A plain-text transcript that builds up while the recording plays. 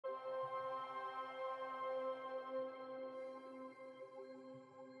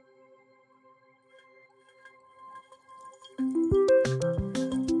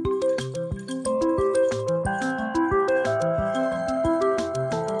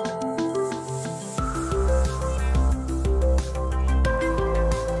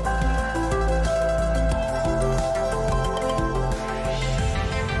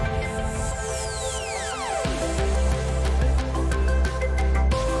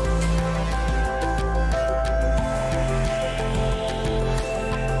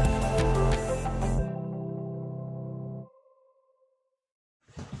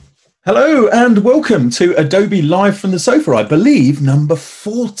Hello and welcome to Adobe Live from the Sofa, I believe number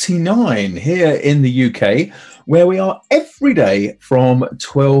 49 here in the UK, where we are every day from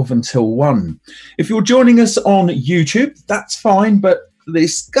 12 until 1. If you're joining us on YouTube, that's fine, but the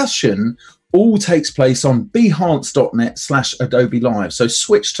discussion all takes place on behance.net/Adobe Live. So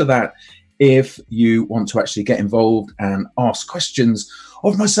switch to that if you want to actually get involved and ask questions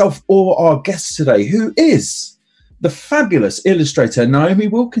of myself or our guest today, who is the fabulous illustrator, Naomi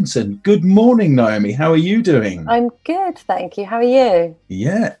Wilkinson. Good morning, Naomi. How are you doing? I'm good, thank you. How are you?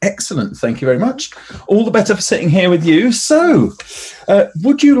 Yeah, excellent. Thank you very much. All the better for sitting here with you. So,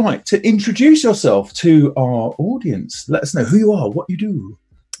 would you like to introduce yourself to our audience? Let us know who you are, what you do.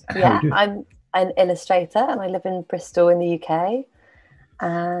 Yeah, I'm an illustrator and I live in Bristol in the UK.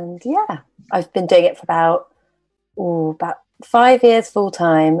 And yeah, I've been doing it for about 5 years full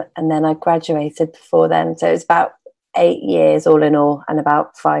time. And then I graduated before then. So it was about 8 years all in all and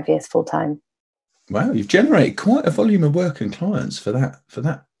about 5 years full time. Wow, you've generated quite a volume of work and clients for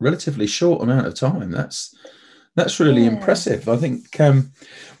that relatively short amount of time. That's really impressive. I think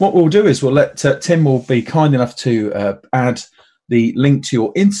what we'll do is we'll let Tim will be kind enough to add the link to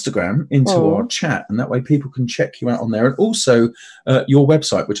your Instagram into our chat, and that way people can check you out on there, and also your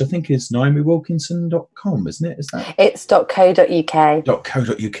website, which I think is naomiwilkinson.com, isn't it? Is that? It's .co.uk.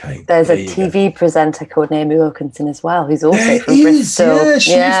 .co.uk. There's a TV presenter called Naomi Wilkinson as well, who's also from Bristol. Yeah,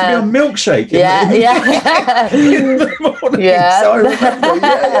 she used to be on Milkshake. In the morning. Yeah. So I remember.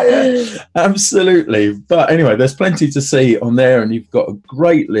 Yeah. Absolutely. But anyway, there's plenty to see on there, and you've got a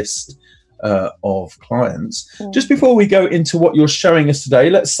great list of clients. Just before we go into what you're showing us today,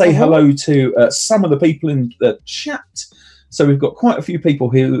 let's say hello to some of the people in the chat. So we've got quite a few people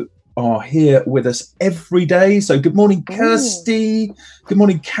who are here with us every day. So good morning, Kirsty. Good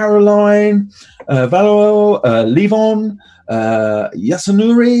morning, Caroline, Valo, Levon,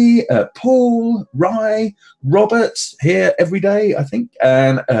 Yasunuri, Paul, Rai, Robert, here every day, I think.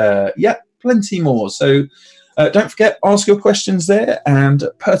 And yeah, plenty more. So don't forget, ask your questions there, and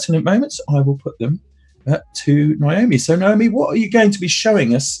pertinent moments, I will put them to Naomi. So, Naomi, what are you going to be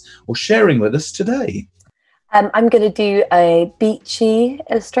showing us or sharing with us today? I'm going to do a beachy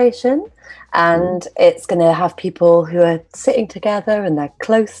illustration, and it's going to have people who are sitting together and they're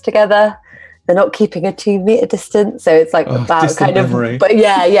close together. They're not keeping a 2 meter distance, so it's like about kind of memory. But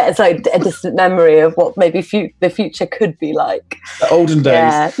yeah, it's like a distant memory of what maybe the future could be like. The olden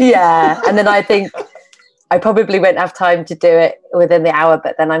days. Yeah. And then I think I probably won't have time to do it within the hour,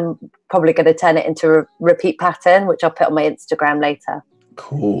 but then I'm probably going to turn it into a repeat pattern, which I'll put on my Instagram later.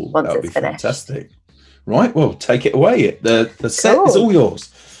 Cool. Once That'll it's be finished. Fantastic. Right, well, take it away. The set is all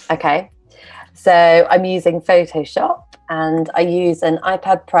yours. Okay. So I'm using Photoshop, and I use an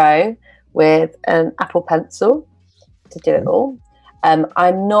iPad Pro with an Apple Pencil to do it all. I'm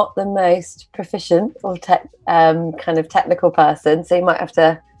not the most proficient or kind of technical person, so you might have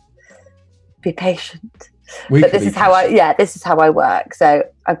to be patient. But this is how I work. So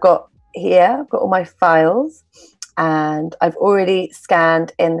I've got all my files, and I've already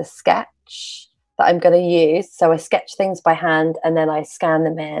scanned in the sketch that I'm going to use. So I sketch things by hand, and then I scan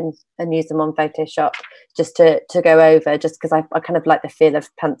them in and use them on Photoshop just to go over, just because I kind of like the feel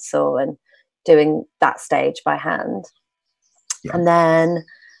of pencil and doing that stage by hand. Yeah. And then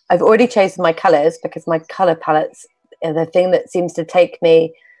I've already chosen my colours, because my colour palettes are the thing that seems to take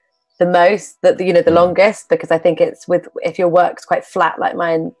me the most, the longest, because I think it's if your work's quite flat like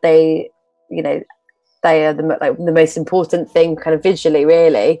mine, they are the most important thing kind of visually,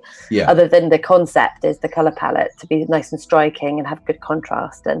 really. Yeah. Other than the concept is the color palette to be nice and striking and have good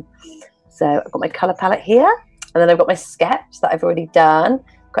contrast. And so I've got my color palette here, and then I've got my sketch that I've already done.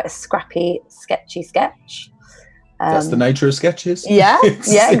 Quite a scrappy, sketchy sketch. That's the nature of sketches. Yeah,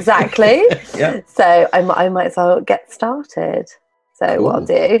 exactly. Yeah. So I might as well get started. So What I'll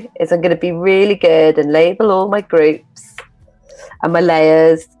do is I'm going to be really good and label all my groups and my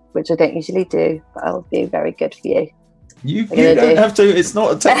layers, which I don't usually do, but I'll be very good for you. You don't have to. It's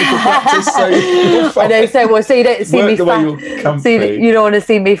not a technical practice, so I know. So you don't see me. So you don't want to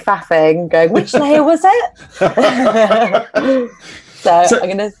see me faffing, going, which layer was it? so I'm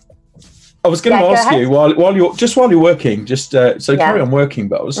gonna. I was going to ask you while you're working, carry on working.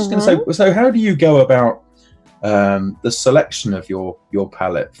 But I was just going to say, so how do you go about the selection of your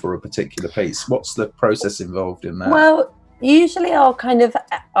palette for a particular piece? What's the process involved in that? Well, usually I'll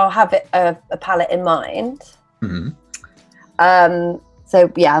have a palette in mind.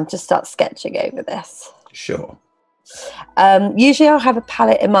 So yeah, I'll just start sketching over this. Sure. Usually I'll have a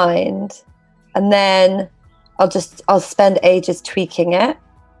palette in mind, and then I'll spend ages tweaking it.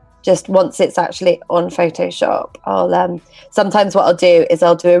 just once it's actually on Photoshop, I'll sometimes what I'll do is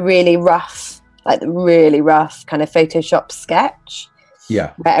I'll do a really rough kind of Photoshop sketch.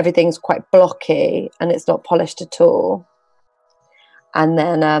 Yeah. Where everything's quite blocky and it's not polished at all. And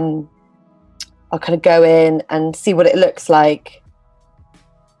then I'll kind of go in and see what it looks like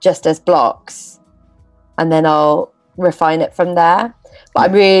just as blocks. And then I'll refine it from there.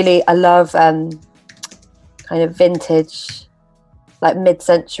 But I love kind of vintage, like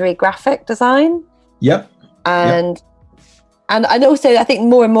mid-century graphic design. Yep. And also I think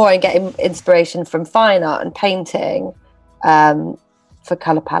more and more I'm getting inspiration from fine art and painting for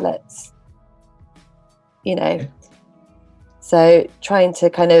color palettes, you know. Okay. So trying to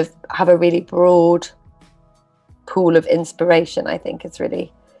kind of have a really broad pool of inspiration, I think is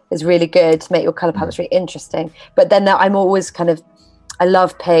really good to make your color palettes really interesting. But then I'm always I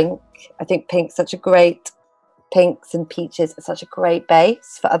love pink. I think pinks and peaches are such a great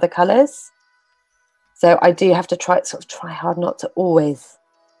base for other colors. So I do have to try hard not to always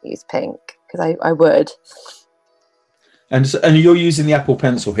use pink, because I would. And you're using the Apple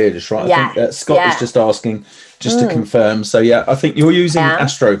Pencil here, just right? Yeah. I think Scott is just asking, just to confirm. So yeah, I think you're using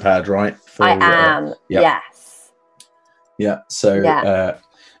Astropad, right? I am. Yes. Yeah. So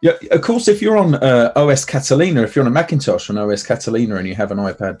yeah, of course, if you're on OS Catalina, if you're on a Macintosh on OS Catalina and you have an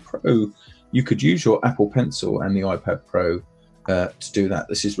iPad Pro, you could use your Apple Pencil and the iPad Pro to do that.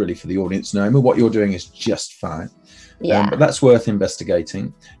 This is really for the audience, Naomi. What you're doing is just fine. Yeah. But that's worth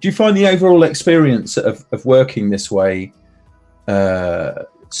investigating. Do you find the overall experience of working this way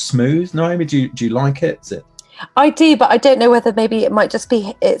smooth, Naomi? Do you like it? Is it? I do, but I don't know whether maybe it might just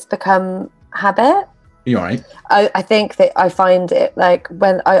be it's become habit. You're right. I think that I find it like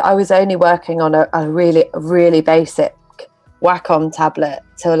when I was only working on a really basic Wacom tablet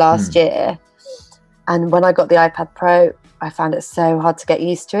till last year, and when I got the iPad Pro, I found it so hard to get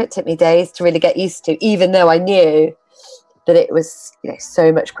used to it. It took me days to really get used to, even though I knew that it was, you know,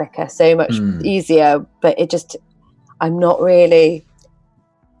 so much quicker, so much easier. But it just, I'm not really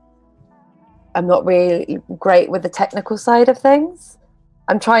great with the technical side of things.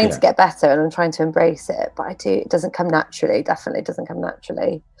 I'm trying to get better and I'm trying to embrace it, but it doesn't come naturally. Definitely doesn't come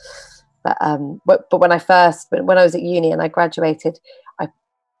naturally. But when I was at uni and I graduated,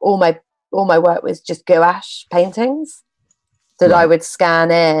 all my work was just gouache paintings that I would scan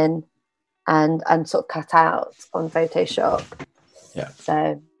in and sort of cut out on Photoshop. Yeah. So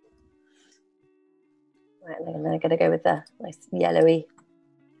and then I'm going to go with the nice yellowy.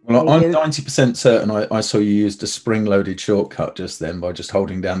 Well, I'm 90% certain I saw you used a spring-loaded shortcut just then by just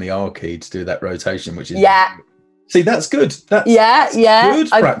holding down the R key to do that rotation, which is See, that's good. That's good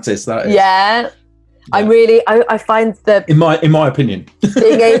practice. That is. Yeah. I find that in my opinion,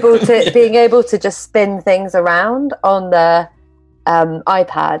 being able to just spin things around on the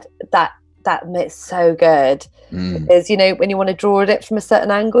iPad, that makes so good. Because, you know, when you want to draw it from a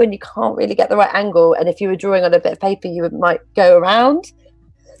certain angle and you can't really get the right angle, and if you were drawing on a bit of paper, you might go around.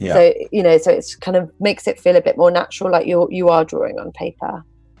 Yeah. So, you know, so it's kind of makes it feel a bit more natural, like you are drawing on paper.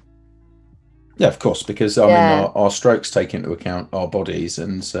 Yeah, of course, because I mean our strokes take into account our bodies,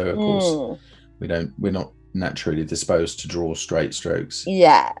 and so of course we're not naturally disposed to draw straight strokes.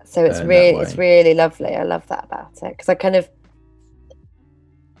 Yeah, so it's really lovely. I love that about it, because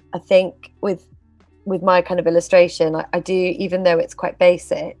I think with my kind of illustration, I do, even though it's quite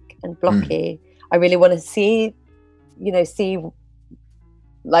basic and blocky, I really want to see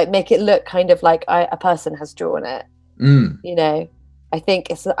like make it look kind of like a person has drawn it. You know, I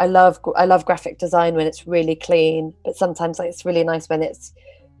think I love graphic design when it's really clean, but sometimes like it's really nice when it's,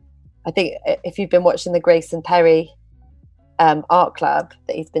 I think if you've been watching the Grayson Perry art club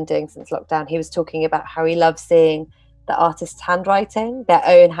that he's been doing since lockdown, he was talking about how he loves seeing the artist's handwriting, their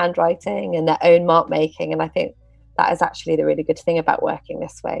own handwriting and their own mark making. And I think that is actually the really good thing about working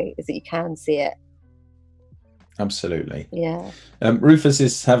this way, is that you can see it. Absolutely. Yeah. Rufus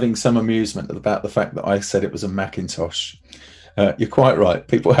is having some amusement about the fact that I said it was a Macintosh. You're quite right.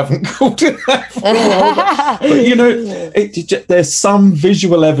 People haven't called it that for a while. But you know, there's some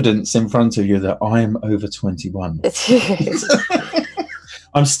visual evidence in front of you that I am over 21.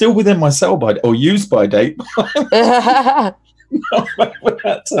 I'm still within my sell-by or use-by date. Not over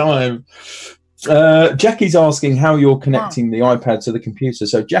that time. Jackie's asking how you're connecting the iPad to the computer.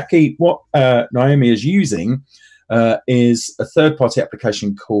 So Jackie, what Naomi is using is a third-party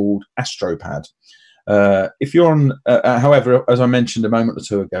application called Astropad. If you're on, however, as I mentioned a moment or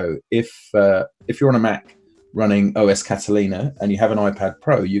two ago, if you're on a Mac running OS Catalina and you have an iPad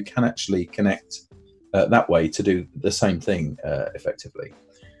Pro, you can actually connect that way to do the same thing effectively.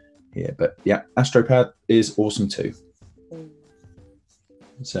 Yeah, but yeah, Astropad is awesome too.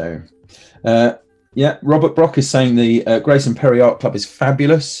 So, yeah, Robert Brock is saying the Grace and Perry Art Club is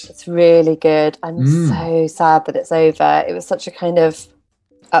fabulous. It's really good. I'm so sad that it's over. It was such a kind of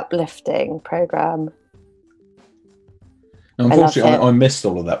uplifting program. Unfortunately, I missed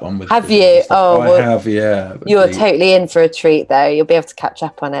all of that one. Have you? Oh, I have, yeah. You're totally in for a treat, though. You'll be able to catch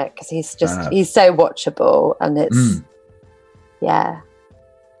up on it because he's so watchable, and it's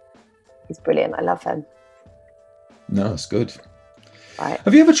he's brilliant. I love him. No, it's good. Right.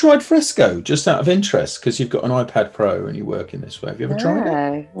 Have you ever tried Fresco, just out of interest, because you've got an iPad Pro and you work in this way? Have you ever tried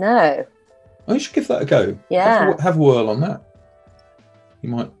it? No. Oh, you should give that a go. Yeah. Have a whirl on that. You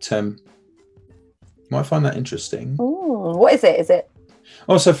might find that interesting. Ooh, what is it? Is it?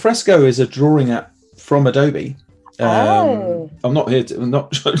 Oh, so Fresco is a drawing app from Adobe. I'm not here to. I'm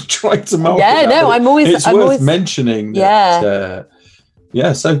not trying to market. Yeah, no, it's worth mentioning. That,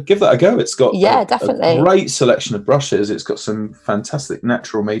 yeah, so give that a go. It's got definitely a great selection of brushes. It's got some fantastic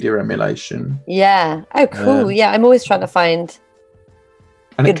natural media emulation. Yeah. Oh, cool. Yeah, I'm always trying to find.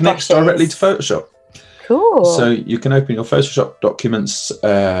 And it connects directly to Photoshop. Cool. So you can open your Photoshop documents.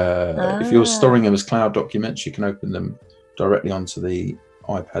 If you're storing them as cloud documents, you can open them directly onto the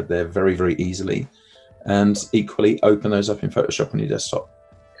iPad there very, very easily. And equally open those up in Photoshop on your desktop.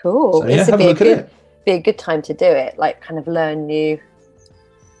 Cool. So, yeah, have a look at it. Be a good time to do it, like kind of learn new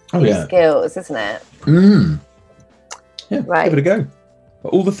skills, isn't it? Yeah, right. Give it a go.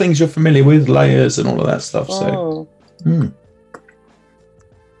 All the things you're familiar with, layers and all of that stuff. So, I'm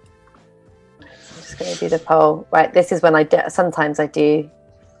just going to do the poll. Right, this is when sometimes I don't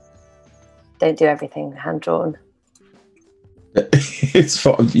do everything hand drawn. It's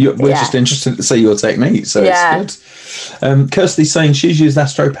fine. We're just interested to see your technique, so it's good. Kirsty's saying she's used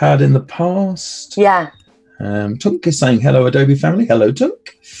AstroPad in the past. Yeah. Tunk is saying hello, Adobe family. Hello,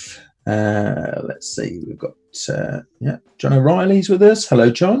 Tunk. Let's see. We've got John O'Reilly's with us. Hello,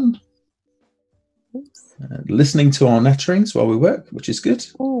 John. Listening to our natterings while we work, which is good.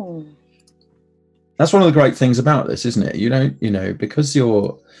 Ooh. That's one of the great things about this, isn't it? You know, because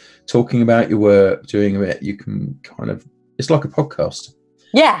you're talking about your work, doing it, you can kind of. It's like a podcast.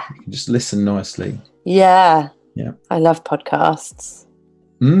 Yeah. You can just listen nicely. Yeah. Yeah. I love podcasts.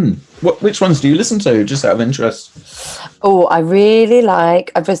 Which ones do you listen to, just out of interest? Oh, I really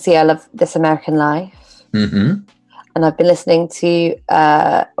obviously I love This American Life. Mm-hmm. And I've been listening to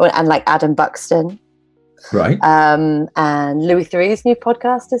and like Adam Buxton. Right. And Louis Theroux's new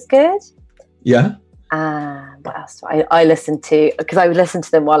podcast is good. Yeah. And what else do I listen to? Because I would listen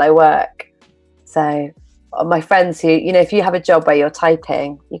to them while I work. So my friends who, if you have a job where you're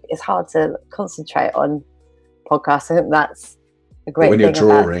typing, it's hard to concentrate on podcasts. I think that's a great thing. When you're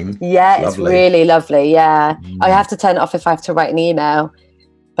drawing. It's really lovely. Yeah. I have to turn it off if I have to write an email.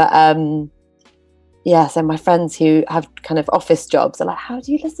 But so my friends who have kind of office jobs are like, how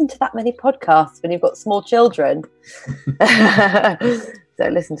do you listen to that many podcasts when you've got small children? So I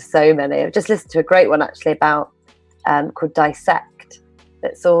listen to so many. I've just listened to a great one actually about called Dissect.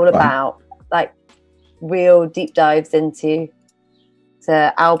 That's all about like real deep dives into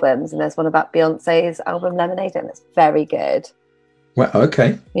albums, and there's one about Beyonce's album Lemonade, and it's very good. Well,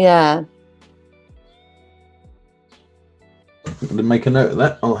 okay. Yeah. I'm going to make a note of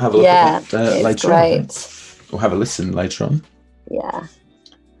that. I'll have a look at that later on. Or have a listen later on. Yeah.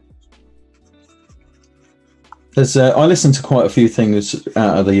 I listen to quite a few things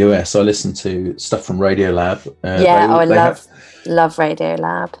out of the US. I listen to stuff from Radiolab. I love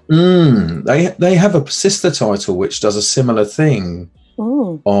Radiolab. They have a sister title which does a similar thing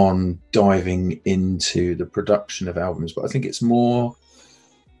on diving into the production of albums, but I think it's more.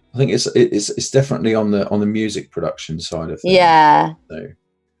 I think it's definitely on the music production side of things. Yeah. So.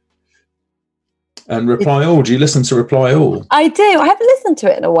 And Reply All. Do you listen to Reply All? I do. I haven't listened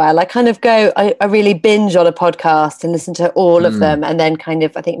to it in a while. I kind of I really binge on a podcast and listen to all of them, and then kind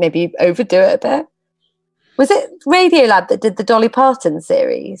of I think maybe overdo it a bit. Was it Radiolab that did the Dolly Parton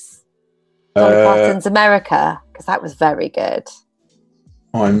series? Dolly Parton's America, because that was very good.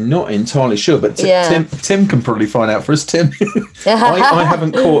 I'm not entirely sure, but Tim can probably find out for us. Tim, I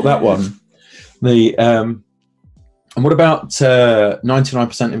haven't caught that one. And what about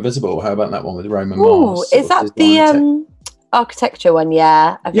 99% Invisible? How about that one with Roman Mars? Is that the architecture one?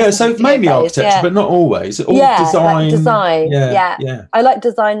 Yeah. So mainly architecture, but not always. All design. Like design. Yeah. I like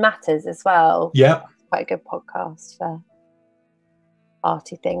Design Matters as well. Yeah. Quite a good podcast for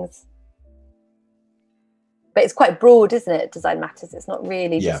arty things. But it's quite broad, isn't it? Design Matters. It's not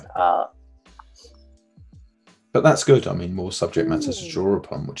really just art. But that's good. I mean, more subject matters to draw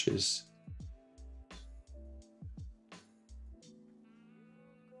upon, which is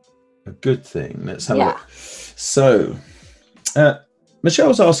a good thing. Let's have a look. So,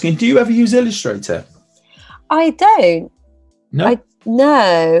 Michelle's asking, do you ever use Illustrator? I don't. No?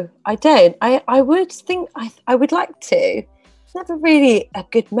 No, I don't. I would think I would like to. It's never really a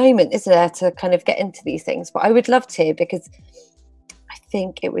good moment, is there, to kind of get into these things? But I would love to, because I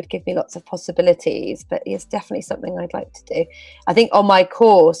think it would give me lots of possibilities. But it's definitely something I'd like to do. I think on my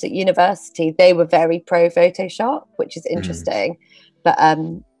course at university, they were very pro Photoshop, which is interesting. But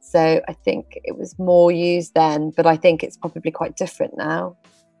so I think it was more used then, but I think it's probably quite different now.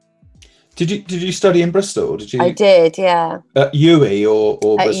 Did you study in Bristol? Did you? I did, yeah. At UE or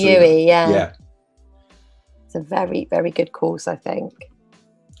at Bristol? UE, yeah. Yeah. It's a very, very good course, I think.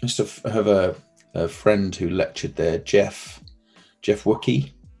 I used to have a friend who lectured there, Jeff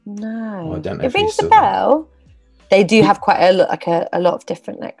Wookie. No, I don't know it rings a bell. They do have quite a lot of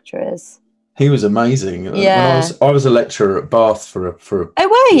different lecturers. He was amazing. Yeah. When I was a lecturer at Bath for a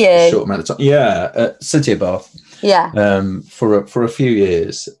were you? short amount of time. Yeah, at City of Bath. Yeah. For a few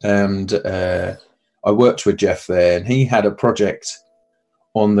years, and I worked with Jeff there, and he had a project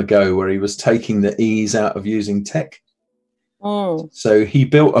on the go where he was taking the ease out of using tech. So he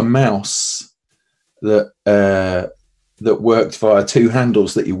built a mouse that worked via two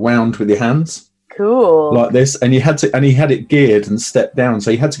handles that you wound with your hands. Cool. Like this, and he had it geared and stepped down, so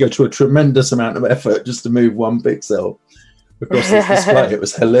he had to go to a tremendous amount of effort just to move one pixel across his display. It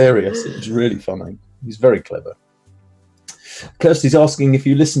was hilarious. It was really funny. He's very clever. Kirsty's asking if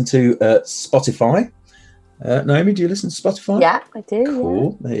you listen to Spotify. Naomi, do you listen to Spotify? Yeah, I do.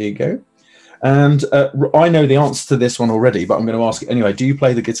 Cool. Yeah. There you go. And I know the answer to this one already, but I'm going to ask it anyway. Do you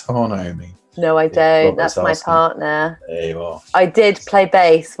play the guitar, Naomi? No, I don't. That's my partner. There you are. I did play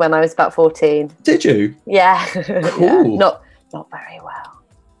bass when I was about 14. Did you? Yeah. Cool. Yeah. Not very well.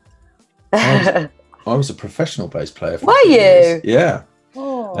 I was a professional bass player. Were you? Years. Yeah.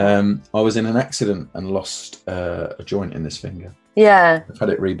 Oh. I was in an accident and lost a joint in this finger. Yeah. I've had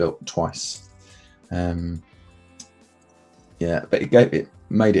it rebuilt twice. Yeah, but it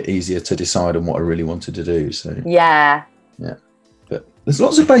made it easier to decide on what I really wanted to do. So yeah. But there's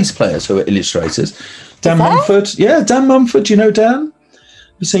lots of bass players who are illustrators. Dan Mumford. Yeah, Dan Mumford. Do you know Dan?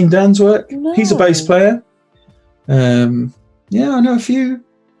 Have you seen Dan's work? No. He's a bass player. Yeah, I know a few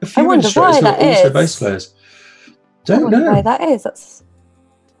I wonder illustrators why who are that also is. bass players. I wonder why that is. That's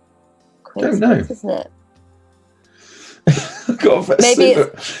don't know, isn't it? Maybe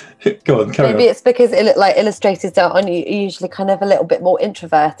go on, carry on. Maybe it's because illustrators are usually kind of a little bit more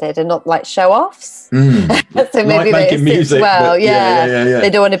introverted and not like show-offs. So maybe like making music, well. Yeah. They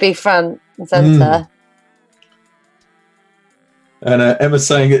don't want to be front and centre. And Emma's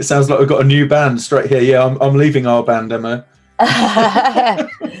saying it sounds like we've got a new band straight here. Yeah, I'm leaving our band, Emma.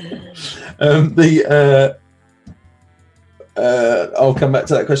 I'll come back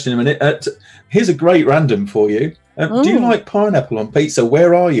to that question in a minute. Here's a great random for you. Do you like pineapple on pizza?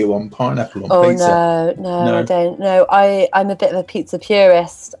 Where are you on pineapple on pizza? No, I don't. No, I'm a bit of a pizza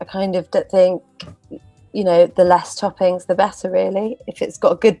purist. I kind of don't think, the less toppings, the better, really. If it's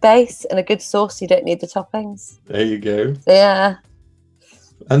got a good base and a good sauce, you don't need the toppings. There you go. So, yeah.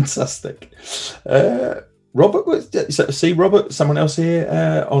 Fantastic. Robert, Robert, someone else here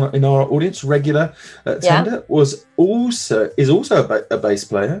in our audience, regular attender, is also a bass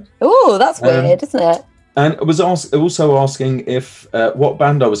player. Oh, that's weird, isn't it? And I was also asking if what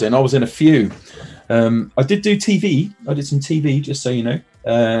band I was in. I was in a few. I did do TV. I did some TV, just so you know.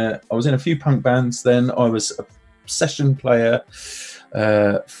 I was in a few punk bands. Then I was a session player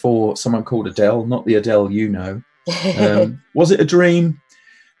for someone called Adele, not the Adele you know. Was it a dream?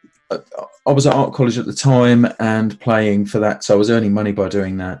 I was at art college at the time and playing for that, so I was earning money by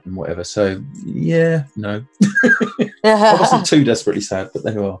doing that and whatever. So yeah, no, I wasn't too desperately sad, but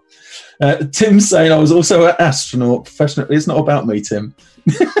there you are. Tim's saying I was also an astronaut professionally. It's not about me, Tim.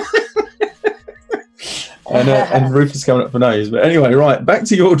 and Ruth is coming up for nose. But anyway, right, back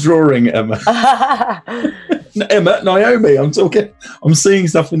to your drawing, Emma. Naomi, I'm seeing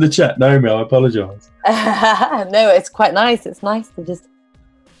stuff in the chat. Naomi, I apologise. No, it's quite nice. It's nice to just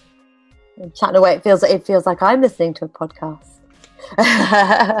chatting away. It feels like I'm listening to a podcast.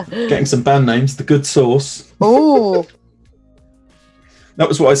 Getting some band names. The Good Sauce. Ooh. That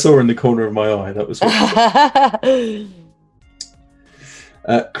was what I saw in the corner of my eye. That was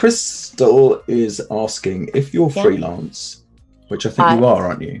what Crystal is asking if you're freelance, which I think you are,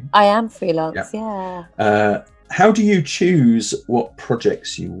 aren't you? I am freelance, yeah. How do you choose what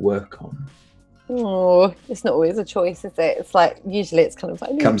projects you work on? Oh, it's not always a choice, is it? It's like usually it's kind of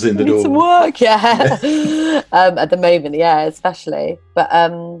like comes in the door. Some work, yeah. At the moment, yeah, especially. But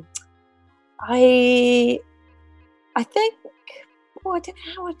I think I don't know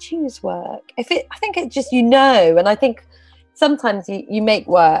how I choose work. I think it just and I think sometimes you make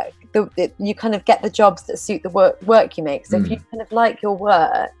work, you kind of get the jobs that suit the work you make. So if you kind of like your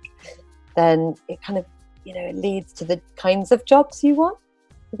work, then it kind of, it leads to the kinds of jobs you want.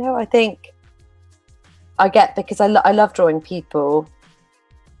 I think I get, because I love drawing people,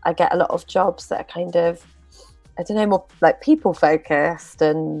 I get a lot of jobs that are kind of, I don't know, more like people focused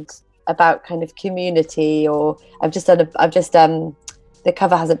and about kind of community. Or I've just the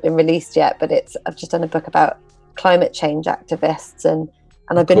cover hasn't been released yet, but I've just done a book about climate change activists, and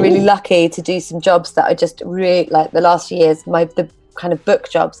I've been really lucky to do some jobs that I just really like. The last years, the kind of book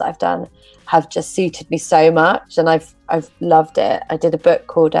jobs that I've done have just suited me so much, and I've loved it. I did a book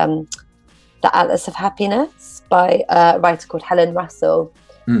called The Atlas of Happiness by a writer called Helen Russell,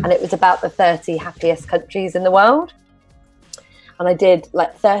 and it was about the 30 happiest countries in the world. And I did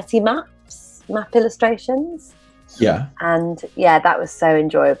like 30 map illustrations. Yeah. And yeah, that was so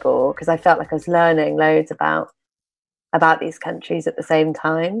enjoyable because I felt like I was learning loads about these countries at the same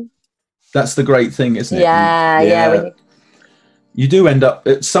time. That's the great thing, isn't it? Yeah. You do end up,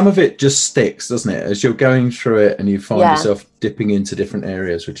 some of it just sticks, doesn't it? As you're going through it and you find yourself dipping into different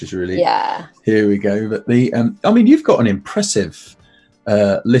areas, which is really, here we go. But you've got an impressive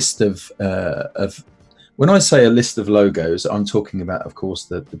list of, when I say a list of logos, I'm talking about, of course,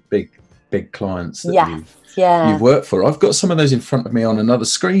 the big clients that you've worked for. I've got some of those in front of me on another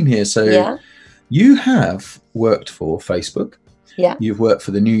screen here. So you have worked for Facebook. Yeah. You've worked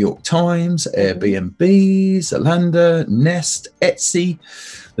for the New York Times, Airbnb, Zalando, Nest, Etsy,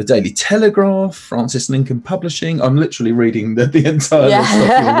 the Daily Telegraph, Francis Lincoln Publishing. I'm literally reading the entire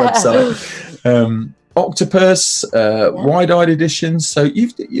list off your website. Octopus, Wide-Eyed Editions. So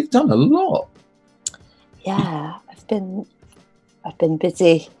you've done a lot. Yeah, I've been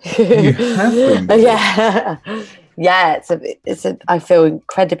busy. You have been busy. Yeah. I feel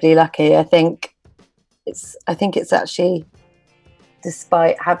incredibly lucky. I think it's actually,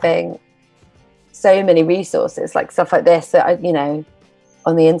 despite having so many resources like stuff like this that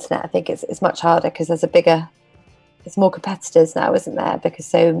on the internet, I think it's much harder because there's more competitors now, isn't there?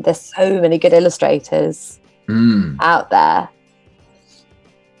 Because there's so many good illustrators out there.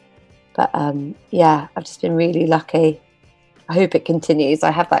 But I've just been really lucky. I hope it continues.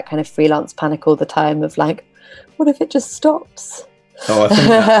 I have that kind of freelance panic all the time of like, what if it just stops? Oh,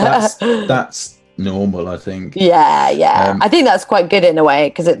 I think that's normal, I think. I think that's quite good in a way,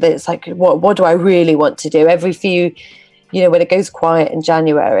 because it's like, what do I really want to do? Every few, when it goes quiet in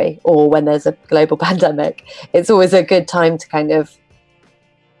January or when there's a global pandemic, it's always a good time to kind of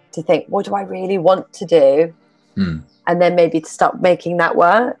to think, what do I really want to do? And then maybe to start making that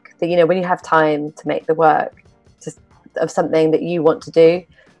work. That, when you have time to make the work of something that you want to do,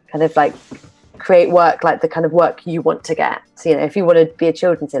 kind of like create work like the kind of work you want to get. So, if you want to be a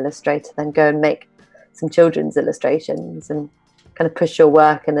children's illustrator, then go and make some children's illustrations and kind of push your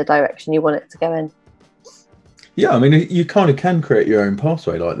work in the direction you want it to go in. Yeah, you kind of can create your own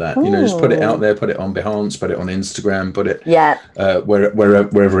pathway like that. Just put it out there, put it on Behance, put it on Instagram, put it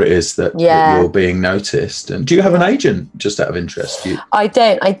wherever it is that you're being noticed. And do you have an agent, just out of interest? I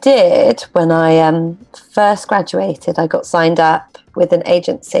don't. I did when I first graduated. I got signed up with an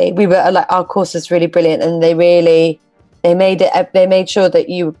agency. We were like, our course was really brilliant, and they made sure that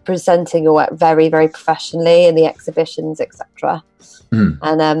you were presenting your work very, very professionally in the exhibitions, etc.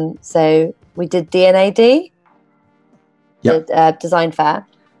 And so we did DNAD. Design fair.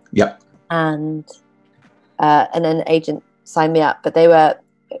 And an agent signed me up, but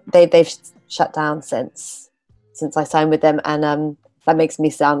they've shut down since I signed with them, and that makes me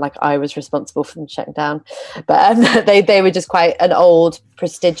sound like I was responsible for them shutting down, but they were just quite an old,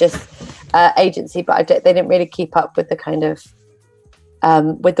 prestigious agency, but they didn't really keep up with the kind of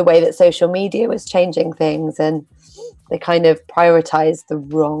with the way that social media was changing things, and they kind of prioritized the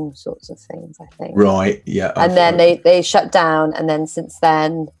wrong sorts of things, I think. Right, yeah. And then they shut down, and then since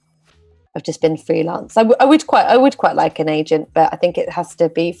then I've just been freelance. I would quite like an agent, but I think it has to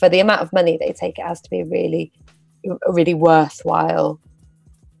be, for the amount of money they take, it has to be a really worthwhile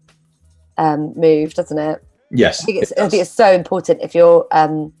move, doesn't it? Yes. I think it's so important if you're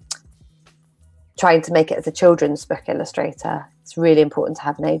trying to make it as a children's book illustrator. It's really important to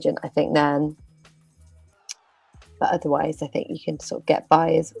have an agent, I think, then. But otherwise, I think you can sort of get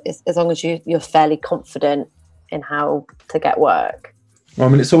by as long as you're fairly confident in how to get work.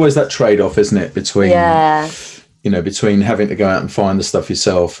 Well, it's always that trade-off, isn't it, between between having to go out and find the stuff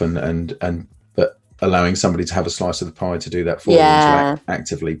yourself and but allowing somebody to have a slice of the pie to do that for you and to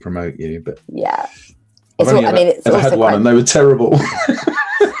actively promote you. But I've ever had one, and they were terrible.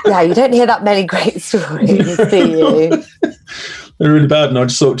 Yeah, you don't hear that many great stories, do you? They're really bad, and I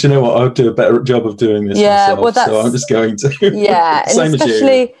just thought, do you know what? I'll do a better job of doing this myself. Well, so I'm just going to. Yeah, and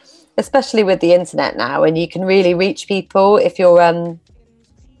especially with the internet now, and you can really reach people if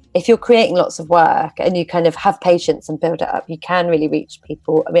you're creating lots of work and you kind of have patience and build it up. You can really reach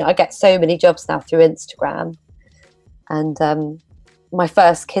people. I mean, I get so many jobs now through Instagram, and my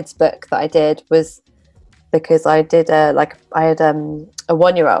first kids book that I did was because I did I had a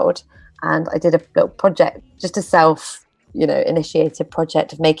 1-year-old, and I did a little project, just a initiated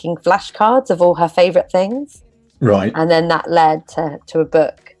project of making flashcards of all her favorite things. Right. And then that led to a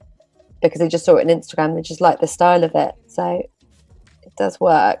book because they just saw it on Instagram. They just liked the style of it. So it does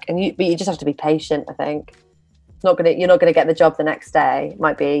work. But you just have to be patient, I think. You're not gonna get the job the next day. It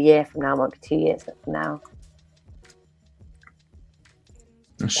might be a year from now, might be 2 years from now.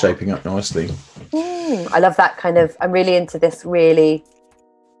 It's shaping up nicely. I love that kind of, I'm really into this really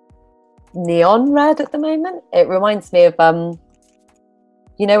neon red at the moment. It reminds me of when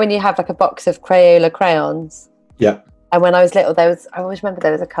you have like a box of Crayola crayons. Yeah. And when I was little, I always remember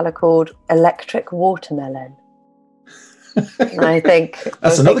there was a colour called electric watermelon. And I think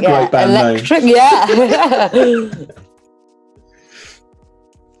that's another great band electric, name. Yeah.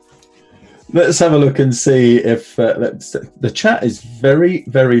 Let's have a look and see if the chat is very,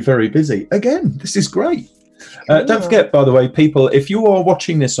 very, very busy. Again, this is great. Don't forget, by the way, people, if you are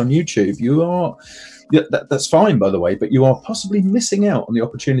watching this on YouTube, that's fine, by the way, but you are possibly missing out on the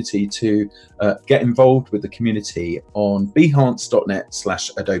opportunity to get involved with the community on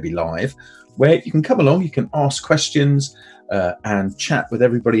behance.net/Adobe Live, where you can come along, you can ask questions and chat with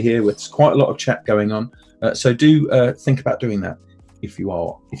everybody here. With quite a lot of chat going on. So do think about doing that if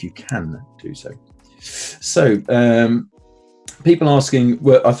you can do so. So people asking,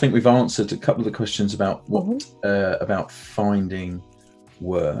 well, I think we've answered a couple of the questions about about finding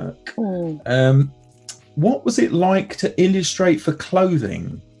work. What was it like to illustrate for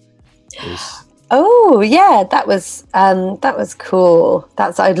clothing? Oh yeah, that was cool.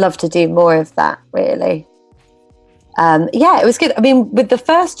 I'd love to do more of that, really. Yeah, it was good. I mean, with the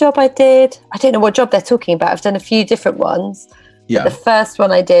first job I did, I don't know what job they're talking about. I've done a few different ones. Yeah. The first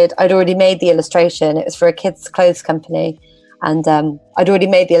one I did, I'd already made the illustration. It was for a kids' clothes company, and I'd already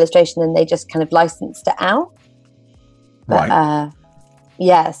made the illustration, and they just kind of licensed it out. But, right.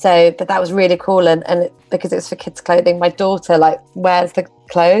 Yeah. So, but that was really cool, and because it was for kids' clothing, my daughter wears the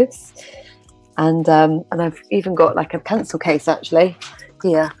clothes, and I've even got like a pencil case actually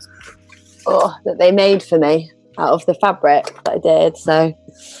here, that they made for me out of the fabric that I did. So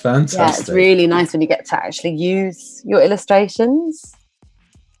fantastic. Yeah, it's really nice when you get to actually use your illustrations.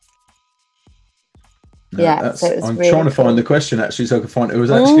 No, yeah, so I'm really trying to find the question actually, so I can find it was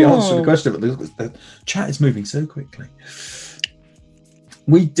actually answering the question, but the chat is moving so quickly.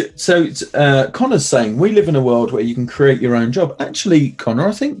 Connor's saying we live in a world where you can create your own job. Actually, Connor,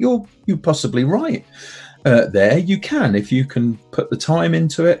 I think you're possibly right. There you can, if you can put the time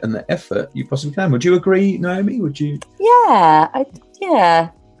into it and the effort, you possibly can. Would you agree, Naomi? Would you? Yeah,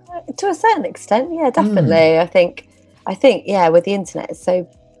 to a certain extent, yeah, definitely. I think, yeah, with the internet, it's so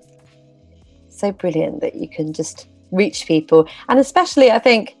brilliant that you can just reach people, and especially I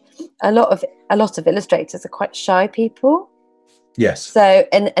think a lot of illustrators are quite shy people. Yes. So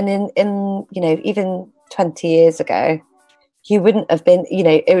and in even 20 years ago, you wouldn't have been,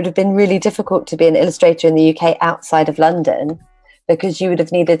 it would have been really difficult to be an illustrator in the UK outside of London, because you would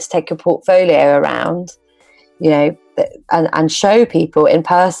have needed to take your portfolio around, and show people in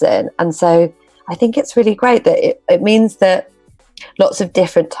person. And so I think it's really great that it means that lots of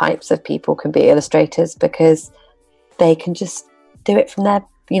different types of people can be illustrators, because they can just do it from their,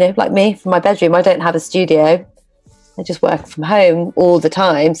 like me, from my bedroom. I don't have a studio. I just work from home all the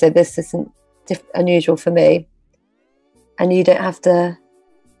time. So this isn't unusual for me. And you don't have to,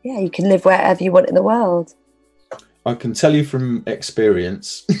 you can live wherever you want in the world. I can tell you from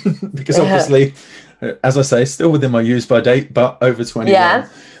experience, because obviously, as I say, still within my use by date, but over 21. Yeah.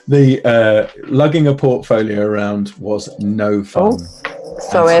 The lugging a portfolio around was no fun. Oh,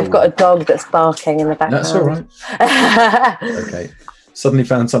 sorry, I've got a dog that's barking in the background. That's all right. Okay. Suddenly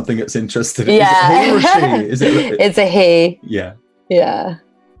found something that's interested. Yeah. Is it he or she? Is it? It's a he. Yeah. Yeah.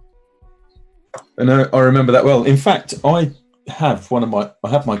 And I remember that well. In fact, I have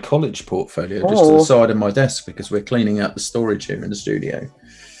my college portfolio just to the side of my desk, because we're cleaning out the storage here in the studio,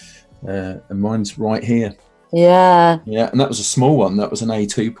 and mine's right here. Yeah. Yeah, and that was a small one. That was an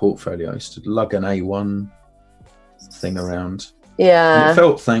A2 portfolio. I used to lug an A1 thing around. Yeah. And it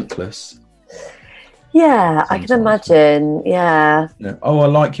felt thankless. Yeah, I can imagine. Yeah. Oh, I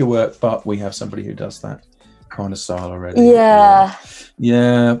like your work, but we have somebody who does that kind of style already. Yeah.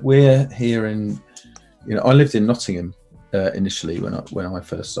 Yeah, we're here in, I lived in Nottingham initially when I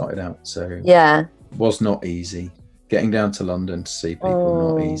first started out. So yeah, it was not easy. Getting down to London to see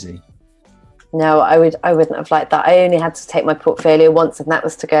people, not easy. No, I wouldn't have liked that. I only had to take my portfolio once, and that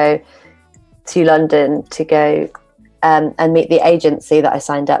was to go to London to go and meet the agency that I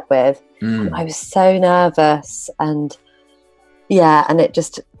signed up with. I was so nervous, and it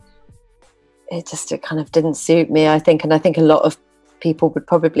kind of didn't suit me, I think, and I think a lot of people would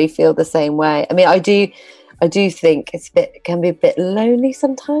probably feel the same way. I mean, I do think it can be a bit lonely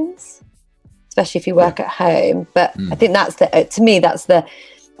sometimes, especially if you work at home. But I think that's the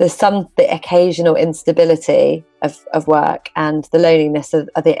occasional instability of work, and the loneliness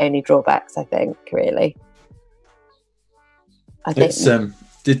are the only drawbacks, I think, really. I think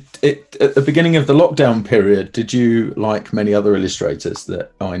did it at the beginning of the lockdown period, did you, like many other illustrators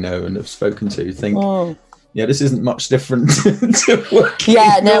that I know and have spoken to, think this isn't much different to working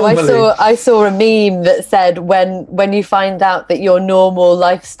normally? I saw a meme that said when you find out that your normal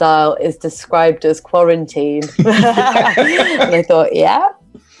lifestyle is described as quarantine. And I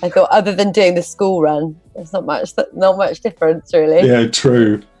thought other than doing the school run, there's not much difference, really. Yeah,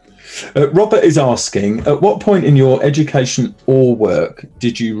 true. Robert is asking, at what point in your education or work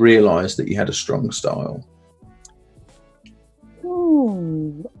did you realise that you had a strong style?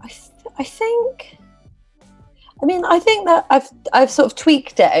 I think that I've sort of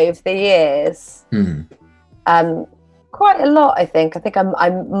tweaked it over the years. Quite a lot, I think. I think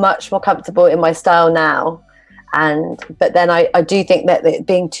I'm much more comfortable in my style now. But then I do think that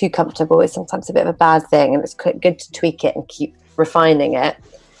being too comfortable is sometimes a bit of a bad thing, and it's good to tweak it and keep refining it.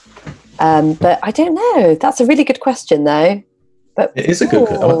 But I don't know. That's a really good question, though. But it is a good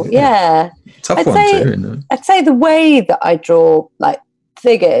question. Yeah. Tough one too, isn't it? I'd say the way that I draw like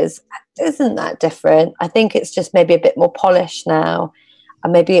figures isn't that different. I think it's just maybe a bit more polished now,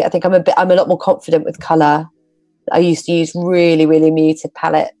 and maybe I think I'm a lot more confident with colour. I used to use really, really muted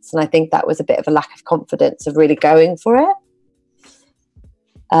palettes, and I think that was a bit of a lack of confidence of really going for it.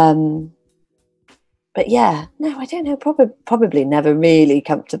 But yeah, no, I don't know. Probably never really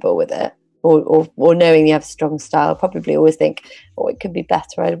comfortable with it, or knowing you have a strong style. Probably always think, oh, it could be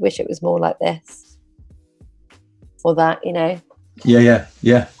better. I wish it was more like this or that, you know. Yeah.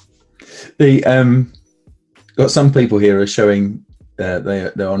 The got some people here are showing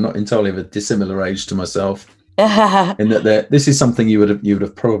they are not entirely of a dissimilar age to myself, in that this is something you would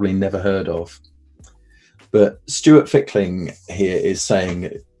have probably never heard of. But Stuart Fickling here is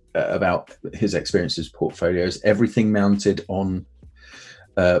saying about his experiences portfolios, everything mounted on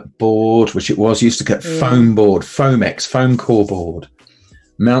board, which it was used to get foam board, Foamex, foam core board,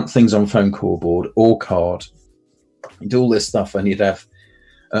 mount things on foam core board or card. You do all this stuff, and you'd have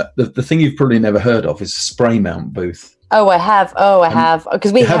the thing you've probably never heard of is a spray mount booth. I have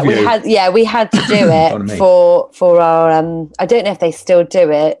because we had to do it for our I don't know if they still do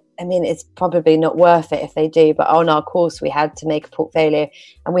it. I mean, it's probably not worth it if they do, but on our course we had to make a portfolio,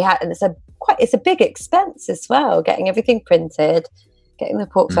 and it's a big expense as well, getting everything printed, getting the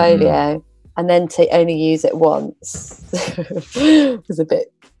portfolio, and then to only use it once was a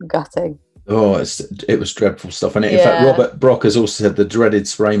bit gutting. Oh, it was dreadful stuff. And in fact, Robert Brock has also said the dreaded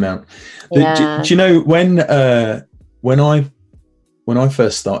spray mount. Do you know when I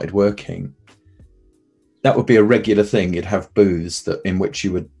first started working, that would be a regular thing. You'd have booths in which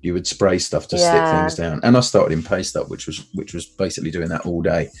you would spray stuff to stick things down. And I started in paste up, which was basically doing that all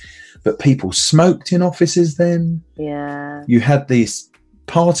day. But people smoked in offices then. Yeah. You had these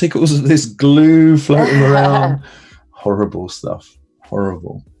particles of this glue floating around. Horrible stuff.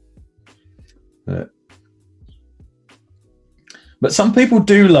 Horrible. But some people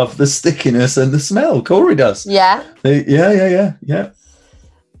do love the stickiness and the smell. Corey does. Yeah. Yeah.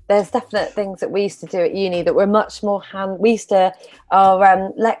 There's definite things that we used to do at uni that were much more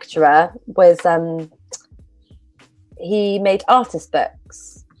our lecturer was he made artist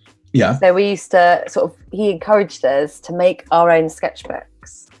books. Yeah. So we used to he encouraged us to make our own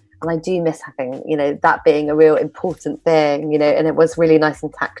sketchbooks. And I do miss having, that being a real important thing, and it was really nice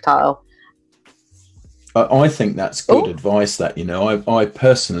and tactile. I think that's good advice. That I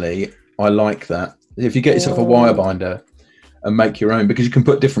personally like that. If you get yourself a wire binder and make your own, because you can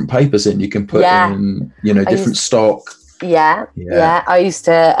put different papers in. You can put in different stock. Yeah. I used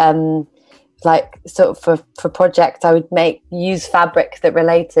to for projects, I would use fabric that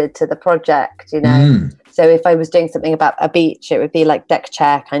related to the project. So if I was doing something about a beach, it would be like deck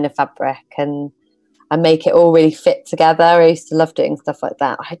chair kind of fabric, and make it all really fit together. I used to love doing stuff like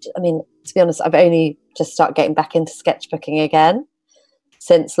that. I mean, to be honest, I've only just started getting back into sketchbooking again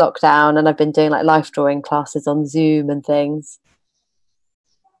since lockdown, and I've been doing like life drawing classes on Zoom and things.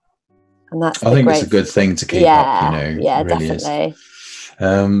 And that's I think it's a good thing to keep up, you know. Yeah, it really definitely.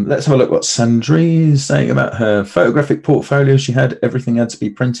 Let's have a look what Sandrine is saying about her photographic portfolio. She had everything had to be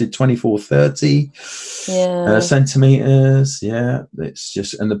printed 24-30 centimeters. Yeah, it's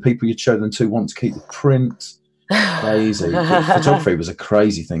just, and the people you'd show them to want to keep the print. Crazy. Photography was a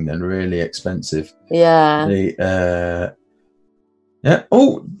crazy thing then, really expensive. Yeah. Yeah.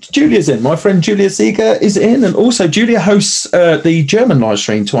 Oh, Julia's in. My friend Julia Seeger is in, and also Julia hosts the German live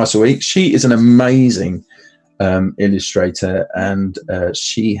stream twice a week. She is an amazing illustrator, and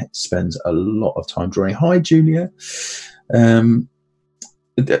she spends a lot of time drawing. Hi, Julia.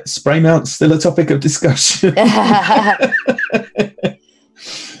 Spray mount's still a topic of discussion.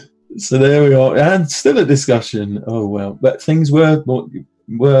 So there we are, and still a discussion. Oh well, but things were more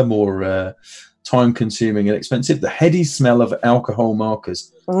time-consuming and expensive. The heady smell of alcohol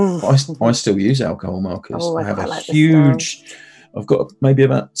markers. I still use alcohol markers. Oh, I have a huge. I've got maybe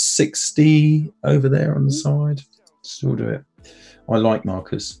about 60 over there on the side. Still do it. I like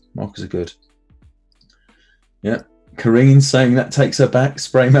markers. Markers are good. Yeah. Karine saying that takes her back.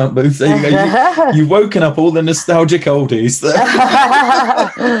 Spray mount booth. There you go. You've woken up all the nostalgic oldies.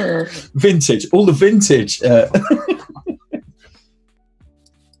 Vintage. All the vintage.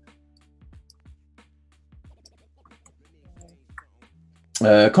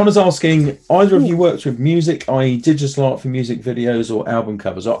 Connor's asking, either of you worked with music, i.e. digital art for music videos or album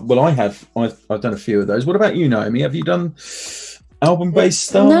covers? Well, I have. I've done a few of those. What about you, Naomi? Have you done album-based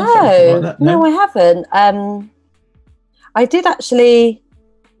stuff? No, I haven't. I did actually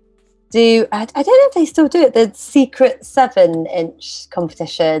do, I don't know if they still do it, the secret 7-inch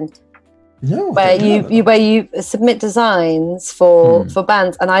competition. No, where you submit designs for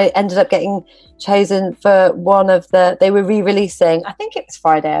bands, and I ended up getting chosen for one of they were re-releasing, I think it was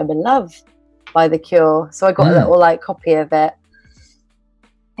Friday I'm in Love by The Cure, so I got a little copy of it.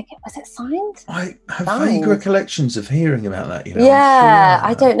 Was it signed? I have vague recollections of hearing about that, you know. Yeah,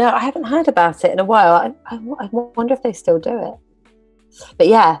 I don't know, I haven't heard about it in a while. I wonder if they still do it. But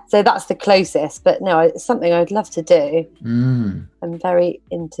yeah, so that's the closest. But no, it's something I'd love to do. I'm very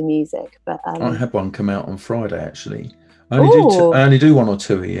into music, but I had one come out on Friday actually. I only do one or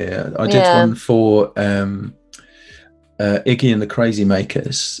two a year. I did one for Iggy and the Crazy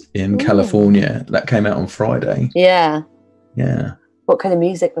Makers in California. That came out on Friday. Yeah. What kind of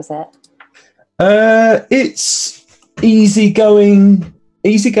music was it? It's easygoing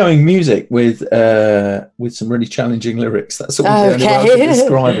music with some really challenging lyrics. That's the only way I can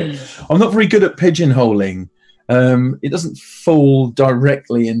describe it. I'm not very good at pigeonholing. It doesn't fall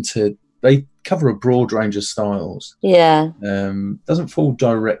directly into. They cover a broad range of styles. Yeah. Doesn't fall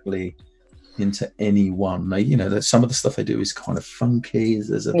directly into any one. Some of the stuff they do is kind of funky.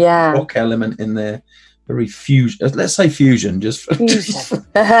 There's a rock element in there. Very fusion. Let's say fusion. Just fusion.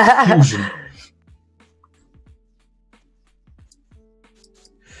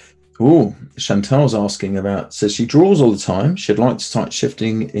 Oh, Chantal's asking about, says she draws all the time. She'd like to start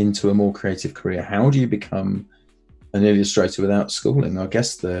shifting into a more creative career. How do you become an illustrator without schooling? I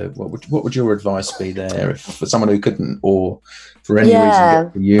guess what would your advice be there for someone who couldn't, or for any reason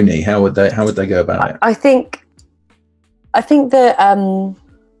get to uni? How would they go about it? I think that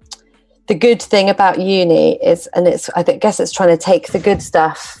the good thing about uni is, and I guess it's trying to take the good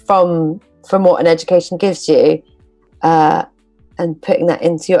stuff from what an education gives you, and putting that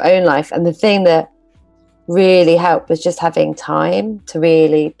into your own life. And the thing that really helped was just having time to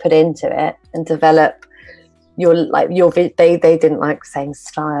really put into it and develop they didn't like saying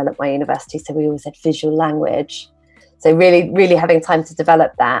style at my university, so we always said visual language. So really, really having time to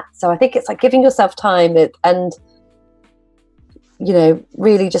develop that. So I think it's like giving yourself time and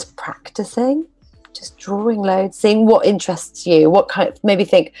really just practicing, just drawing loads, seeing what interests you, what kind. Maybe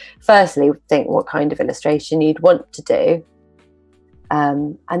think what kind of illustration you'd want to do.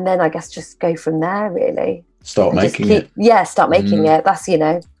 And then I guess just go from there, really. Start making it. Yeah, start making it. That's,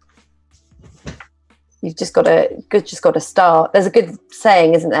 you've just got to start. There's a good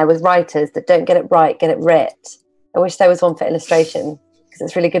saying, isn't there, with writers, that don't get it right, get it writ. I wish there was one for illustration, because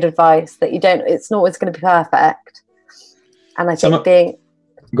it's really good advice that it's not always going to be perfect. And I think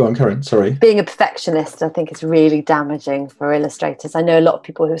Go on, Karen, sorry. Being a perfectionist, I think, is really damaging for illustrators. I know a lot of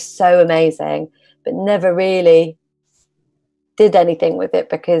people who are so amazing, but never really did anything with it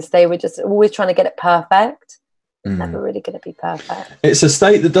because they were just always trying to get it perfect. Never really going to be perfect. It's a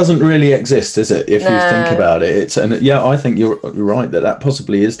state that doesn't really exist, is it? If you think about it, I think you're right that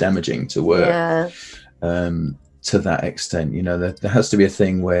possibly is damaging to work. To that extent, there has to be a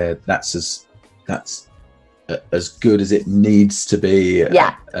thing where that's as good as it needs to be.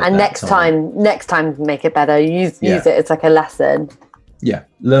 And next time make it better. Use it as like a lesson. Yeah,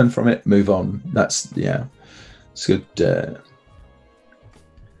 learn from it, move on. That's, yeah, it's good.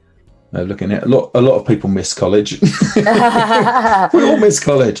 Looking at a lot of people miss college. We all miss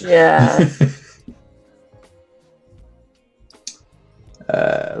college. Yeah.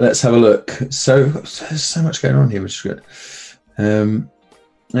 Let's have a look. So there's so much going on here, which is good.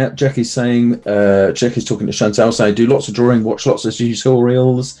 Yeah, Jackie's saying, Jackie's talking to Chantal, saying, do lots of drawing, watch lots of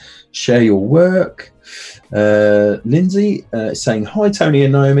tutorials, share your work. Lindsay is saying, hi Tony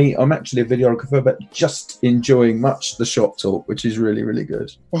and Naomi, I'm actually a videographer but just enjoying much the shop talk, which is really, really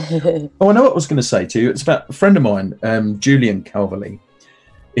good. Oh, I know what I was going to say to you. It's about a friend of mine, Julian Calverley,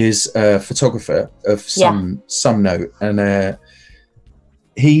 is a photographer of some note, and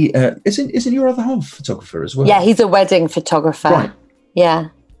he isn't your other half photographer as well? Yeah, he's a wedding photographer. Right. Yeah.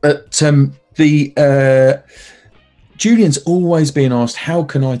 But Julian's always been asked, how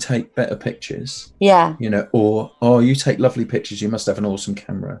can I take better pictures? Yeah. You know, or, oh, you take lovely pictures, you must have an awesome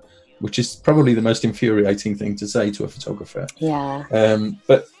camera, which is probably the most infuriating thing to say to a photographer. Yeah.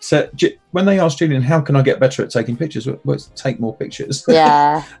 But when they asked Julian, how can I get better at taking pictures? Well, take more pictures.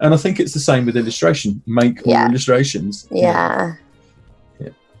 Yeah. And I think it's the same with illustration. Make more illustrations. Yeah. Yeah.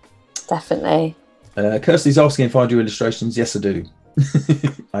 Definitely. Kirsty's asking if I do illustrations. Yes, I do.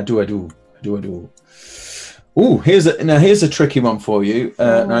 I do. Oh, here's a tricky one for you,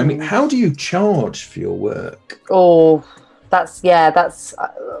 Naomi. How do you charge for your work? Oh, I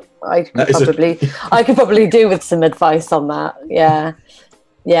could probably do with some advice on that.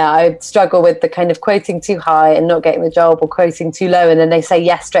 Yeah, I struggle with the kind of quoting too high and not getting the job, or quoting too low and then they say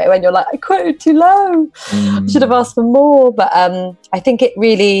yes straight away and you're like, I quoted too low. I should have asked for more. But I think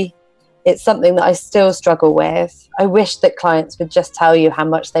it's something that I still struggle with. I wish that clients would just tell you how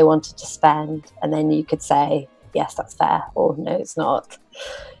much they wanted to spend, and then you could say, yes, that's fair, or no, it's not.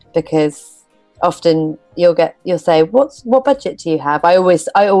 Because often you'll say, what budget do you have? I always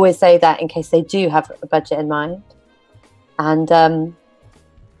say that in case they do have a budget in mind. And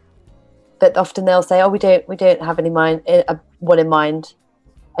but often they'll say, oh, we don't have one in mind.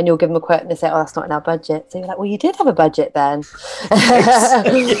 And you'll give them a quote and they say, oh, that's not in our budget. So you're like, well, you did have a budget then.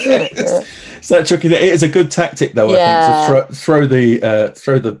 Yes. So that tricky. It is a good tactic, though, I think, to throw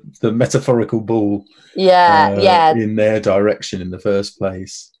the metaphorical ball in their direction in the first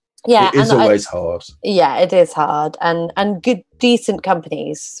place. Yeah, it is always hard. Yeah, it is hard. And good, decent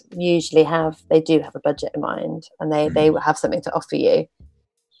companies usually do have a budget in mind, and they have something to offer you.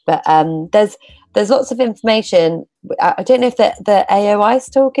 But there's lots of information. I don't know if the AOI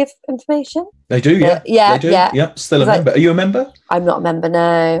still give information. They do, yeah. They do. Yeah. Still a member. Are you a member? I'm not a member,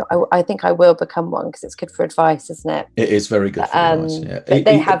 no. I think I will become one because it's good for advice, isn't it? It is very good for advice, yeah. But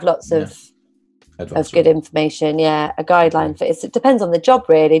they have lots of good information, yeah. A guideline for it. It depends on the job,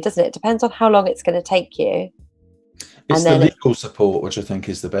 really, doesn't it? It depends on how long it's going to take you. It's the legal support, which I think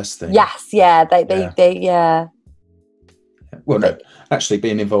is the best thing. Yes, yeah. They Well, no, actually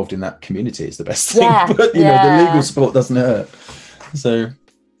being involved in that community is the best thing. But, you know, the legal support doesn't hurt. So,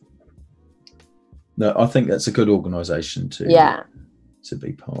 no, I think that's a good organisation to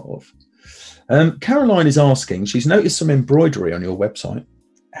be part of. Caroline is asking, she's noticed some embroidery on your website.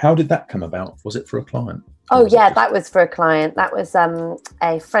 How did that come about? Was it for a client? Oh, yeah, that was for a client. That was a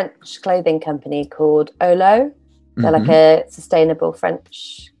French clothing company called Olo. They're like a sustainable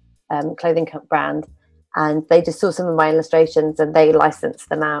French clothing brand. And they just saw some of my illustrations and they licensed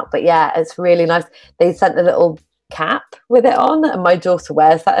them out. But yeah, it's really nice. They sent a little cap with it on, and my daughter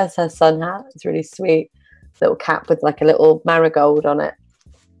wears that as her sun hat. It's really sweet. Little cap with like a little marigold on it.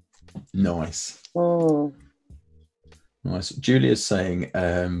 Nice. Nice. Julia's saying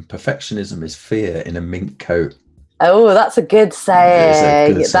perfectionism is fear in a mink coat. Oh, that's a good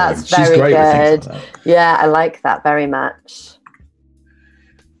saying. That's very good. Like that. Yeah, I like that very much.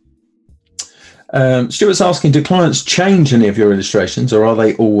 Stuart's asking, do clients change any of your illustrations, or are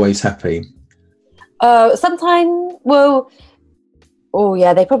they always happy? Sometimes,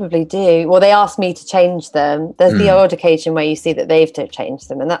 they probably do. Well, they ask me to change them. There's the odd occasion where you see that they've changed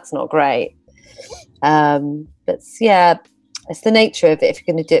them, and that's not great. But yeah, it's the nature of it. If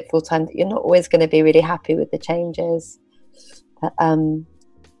you're going to do it full time, that you're not always going to be really happy with the changes. But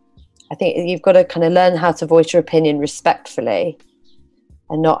I think you've got to kind of learn how to voice your opinion respectfully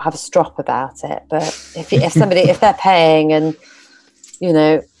and not have a strop about it. But if they're paying, and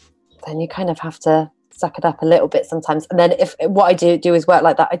then you kind of have to suck it up a little bit sometimes. And then if what I do is work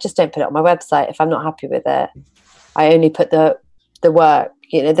like that, I just don't put it on my website if I'm not happy with it. I only put the work.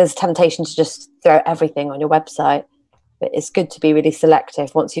 There's a temptation to just throw everything on your website, but it's good to be really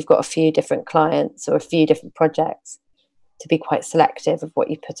selective once you've got a few different clients or a few different projects, to be quite selective of what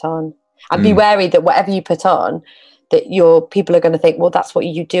you put on, and be wary that whatever you put on, that your people are going to think, well, that's what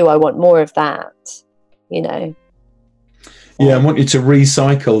you do, I want more of that, you know. Yeah, I want you to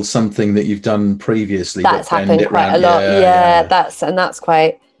recycle something that you've done previously. That's happened quite a lot. Yeah, that's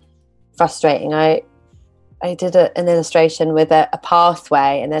quite frustrating. I did an illustration with a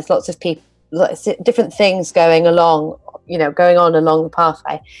pathway, and there's lots of people, different things going on along the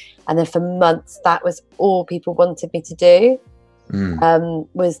pathway, and then for months that was all people wanted me to do,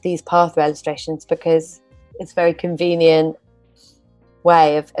 was these pathway illustrations, because it's a very convenient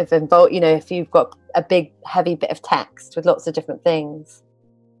way of involve, you know, if you've got a big heavy bit of text with lots of different things,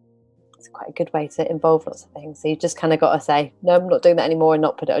 it's quite a good way to involve lots of things. So you just kind of got to say, no, I'm not doing that anymore, and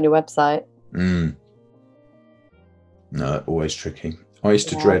not put it on your website. No, always tricky. I used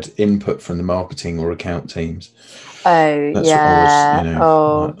to dread input from the marketing or account teams. That's always, you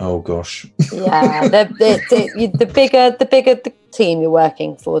know, oh gosh. Yeah, the bigger the team you're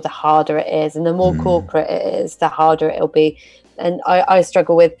working for, the harder it is, and the more corporate it is, the harder it'll be. And I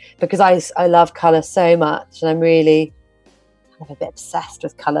struggle with, because I love colour so much, and I'm really kind of a bit obsessed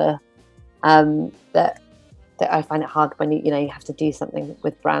with colour, that I find it hard when you have to do something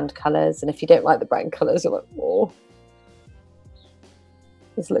with brand colours, and if you don't like the brand colours, you're like, oh,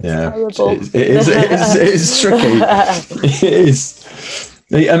 this looks terrible. It's tricky. It is.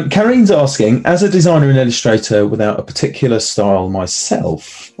 Karin's asking, as a designer and illustrator without a particular style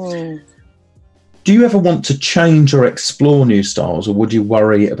myself, do you ever want to change or explore new styles, or would you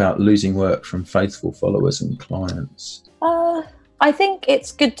worry about losing work from faithful followers and clients? I think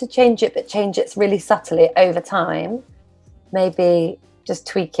it's good to change it, but change it really subtly over time. Maybe just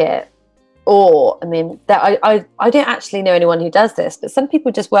tweak it. Or, I mean, I don't actually know anyone who does this, but some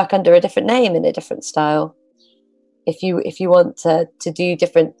people just work under a different name in a different style. If you want to do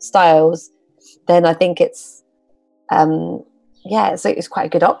different styles, then I think it's it's quite a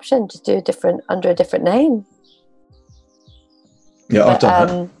good option to do under a different name. Yeah, I've done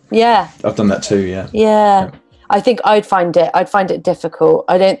that. Yeah, I've done that too. Yeah. Yeah. I think I'd find it difficult.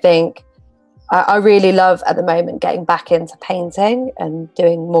 I don't think. I really love at the moment getting back into painting and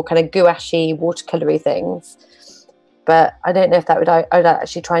doing more kind of gouache, watercolory things. But I don't know if I'd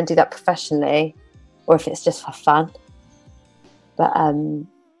actually try and do that professionally, or if it's just for fun.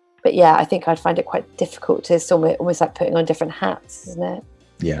 But yeah, I think I'd find it quite difficult to. It's almost like putting on different hats, isn't it?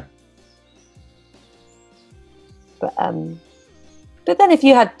 Yeah. But then if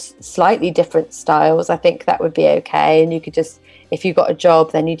you had slightly different styles, I think that would be okay. And you could just, if you got a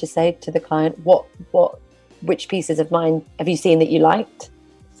job, then you just say to the client, which pieces of mine have you seen that you liked?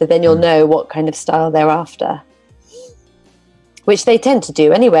 So then you'll know what kind of style they're after, which they tend to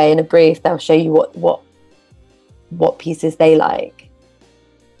do anyway. In a brief, they'll show you what pieces they like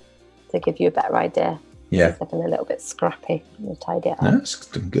to give you a better idea. Yeah. Something a little bit scrappy and tidy it up. No, that's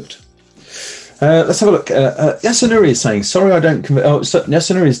good. Let's have a look. Yasunori is saying, sorry, I don't converse.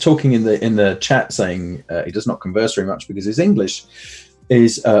 Yasunori is talking in the chat saying he does not converse very much because his English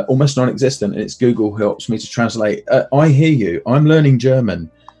is almost non-existent, and it's Google who helps me to translate. I hear you. I'm learning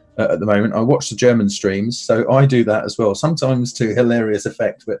German at the moment. I watch the German streams, so I do that as well, sometimes to hilarious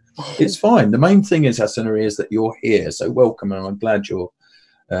effect, but it's fine. The main thing is, Yasunori, is that you're here, so welcome, and I'm glad you're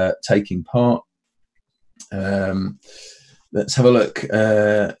taking part. Let's have a look.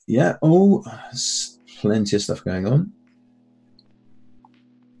 Yeah, plenty of stuff going on.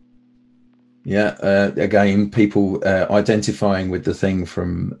 Yeah, again, people identifying with the thing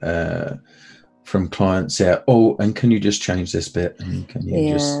from clients. Yeah. Oh, and can you just change this bit? And can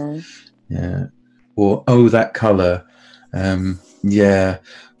you Or that color. Yeah.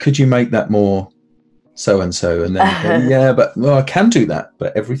 Could you make that more so and so? And then yeah, but I can do that.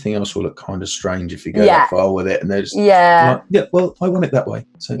 But everything else will look kind of strange if you go that far with it. And there's like, well, I want it that way.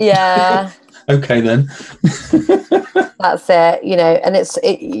 So yeah. Okay then. That's it,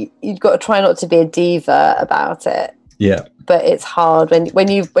 and you've got to try not to be a diva about it. Yeah. But it's hard when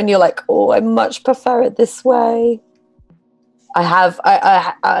you're like, oh, I much prefer it this way.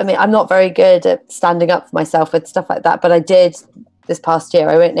 I mean, I'm not very good at standing up for myself with stuff like that, but I did this past year.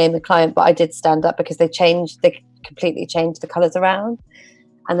 I won't name the client, but I did stand up because they completely changed the colours around,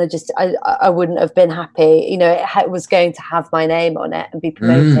 and I wouldn't have been happy. It was going to have my name on it and be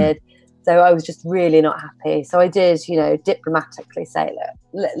promoted. So I was just really not happy. So I did, diplomatically say,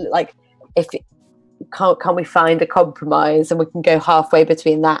 look, like, can't we find a compromise, and we can go halfway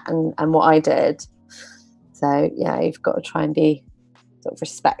between that and what I did. So yeah, you've got to try and be sort of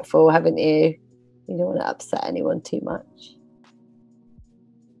respectful, haven't you? You don't want to upset anyone too much.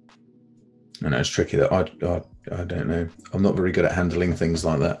 I know it's tricky. That I don't know. I'm not very good at handling things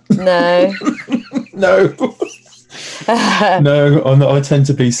like that. No. No. No, I tend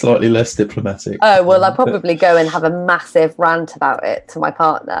to be slightly less diplomatic. Oh, well, I'll probably go and have a massive rant about it to my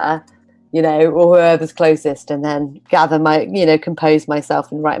partner, you know, or whoever's closest, and then gather compose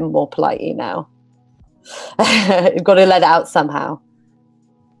myself and write a more polite email. You've got to let it out somehow.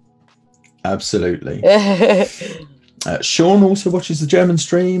 Absolutely. Sean also watches the German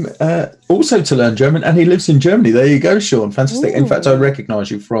stream, also to learn German, and he lives in Germany. There you go, Sean. Fantastic. In fact, I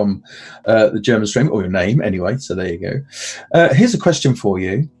recognise you from the German stream, or your name anyway, so there you go. Here's a question for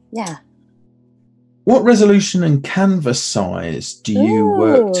you. Yeah. What resolution and canvas size do you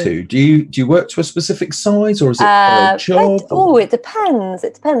work to? Do you work to a specific size, or is it per job? It depends.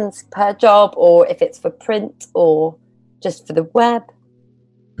 It depends per job, or if it's for print or just for the web.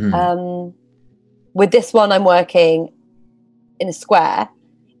 With this one, I'm working in a square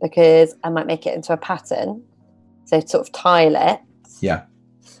because I might make it into a pattern, so sort of tile it. Yeah.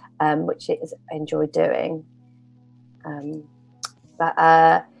 Which I enjoy doing.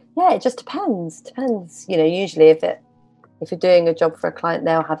 Yeah, it just depends. Depends. You know, usually if you're doing a job for a client,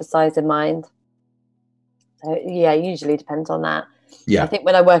 they'll have a size in mind. So yeah, usually depends on that. Yeah. I think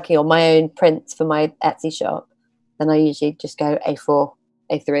when I'm working on my own prints for my Etsy shop, then I usually just go A4,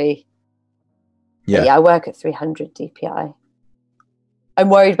 A3. Yeah. Yeah, I work at 300 DPI. I'm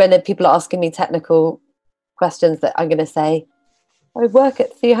worried when people are asking me technical questions that I'm going to say, I work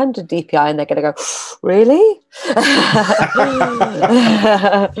at 300 DPI, and they're going to go, really?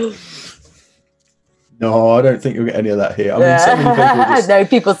 No, I don't think you'll get any of that here. I mean, so many people no,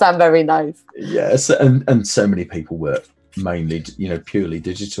 people sound very nice. Yes, and so many people work mainly, purely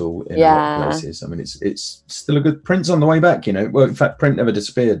digital in a lot of places. I mean, it's still a good print's on the way back. Well, in fact, print never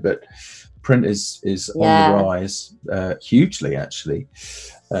disappeared, but print is on the rise hugely, actually.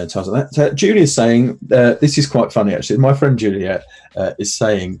 Times like that. Julia's saying, this is quite funny, actually. My friend Julia is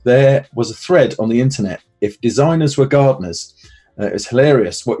saying there was a thread on the internet. If designers were gardeners, it's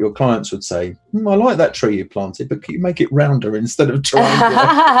hilarious what your clients would say. I like that tree you planted, but can you make it rounder instead of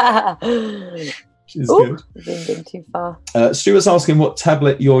triangular? Which is good. Been too far. Stuart's asking what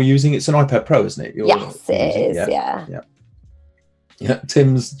tablet you're using. It's an iPad Pro, isn't it? Yes, it is. Yeah.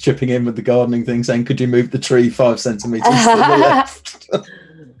 Tim's chipping in with the gardening thing, saying, could you move the tree 5 centimetres to the left?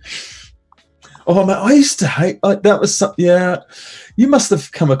 Oh, man, I used to hate that. Was you must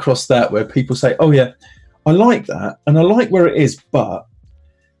have come across that where people say, oh yeah, I like that and I like where it is, but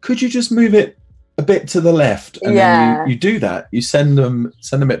could you just move it a bit to the left? And then you do that, you send them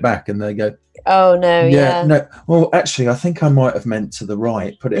it back, and they go, oh no, no, well actually I think I might have meant to the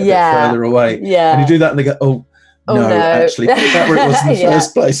right, put it a bit further away, and you do that and they go, oh no, actually put it back where it was in the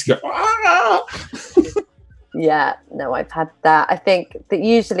first place. You go, Yeah, no, I've had that. I think that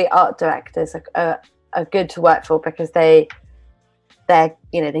usually art directors are good to work for because they do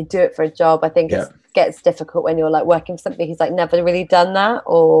it for a job. I think it gets difficult when you're like working for somebody who's like never really done that,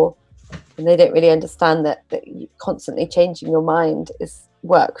 and they don't really understand that you constantly changing your mind is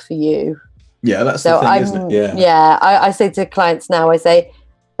work for you. Yeah, that's the thing, isn't it? I say to clients now, I say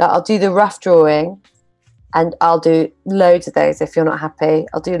that I'll do the rough drawing. And I'll do loads of those if you're not happy.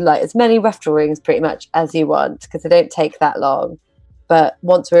 I'll do like as many rough drawings pretty much as you want because they don't take that long. But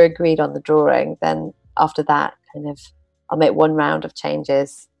once we're agreed on the drawing, then after that, I'll make one round of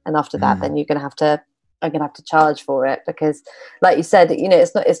changes. And after that, then I'm gonna have to charge for it because, like you said,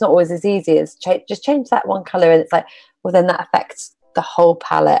 it's not always as easy as just change that one color, and it's like, well, then that affects the whole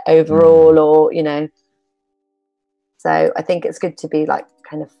palette overall, or So I think it's good to be like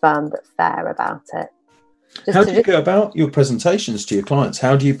kind of firm but fair about it. How do you go about your presentations to your clients?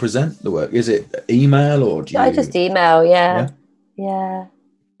 How do you present the work? Is it email or do you... I just email, yeah.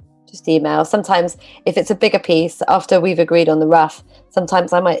 Just email. Sometimes if it's a bigger piece, after we've agreed on the rough,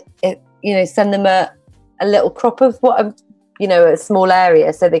 sometimes I might, send them a little crop of what a small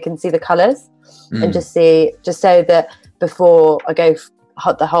area so they can see the colours and just so that before I go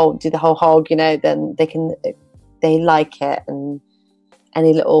do the whole hog, then they like it, and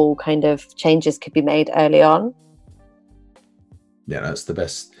any little kind of changes could be made early on. Yeah, that's the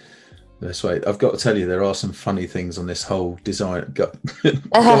best way. I've got to tell you, there are some funny things on this whole design it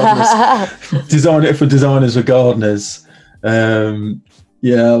for designers or gardeners. I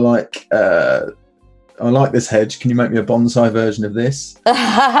like this hedge. Can you make me a bonsai version of this?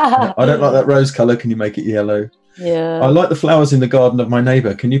 I don't like that rose colour. Can you make it yellow? Yeah. I like the flowers in the garden of my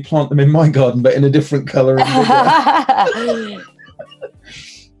neighbour. Can you plant them in my garden but in a different colour and bigger?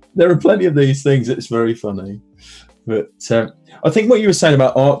 There are plenty of these things. It's very funny. But I think what you were saying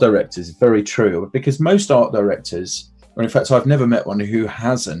about art directors is very true, because most art directors, or in fact, I've never met one who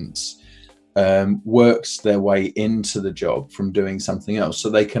hasn't works their way into the job from doing something else, so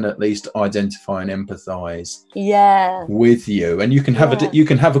they can at least identify and empathize with you, and you can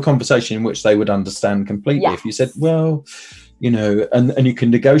have a conversation in which they would understand completely. If you said, well, you know, and you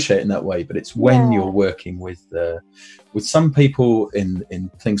can negotiate in that way. But it's when you're working with some people in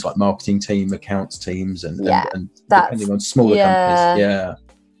things like marketing team, accounts teams, and depending on smaller companies.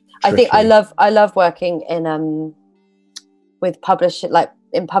 I think I love working in with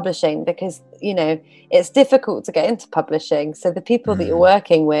publishing, because, you know, it's difficult to get into publishing. So the people that you're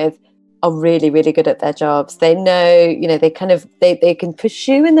working with are really, really good at their jobs. They know, you know, they can push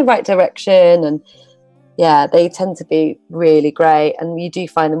you in the right direction, and they tend to be really great. And you do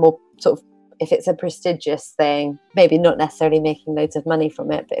find them more sort of, if it's a prestigious thing, maybe not necessarily making loads of money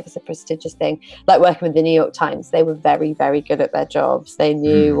from it, but if it's a prestigious thing, like working with the New York Times, they were very, very good at their jobs. They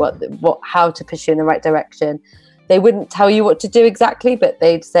knew how to push you in the right direction. They wouldn't tell you what to do exactly, but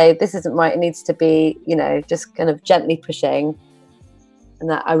they'd say, this isn't right, it needs to be, you know, just kind of gently pushing. And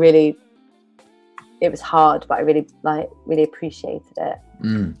that it was hard, but I really appreciated it.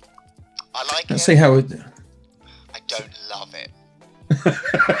 I like Let's see how it... I don't love it.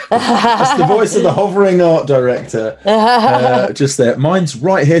 That's the voice of the hovering art director just there. Mine's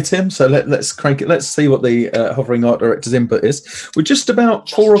right here, Tim, so let's crank it. Let's see what the hovering art director's input is. We're just about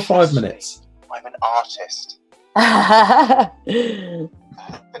 4 or 5 minutes. I'm an artist. The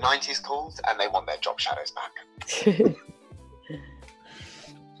 90s called and they want their job shadows back.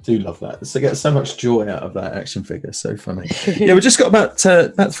 Do love that. So get so much joy out of that action figure. So funny. Yeah, we've just got about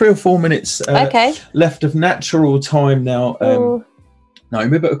 3 or 4 minutes left of natural time now.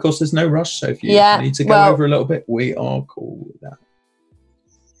 Naomi, but of course there's no rush. So if you need to go over a little bit, we are cool with that.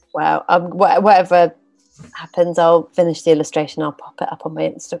 Well, whatever happens, I'll finish the illustration. I'll pop it up on my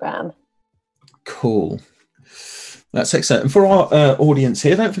Instagram. Cool. That's excellent. And for our audience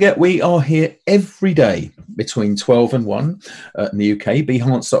here, don't forget, we are here every day between 12 and 1 in the UK,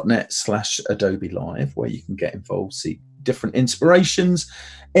 behance.net/Adobe Live, where you can get involved, see different inspirations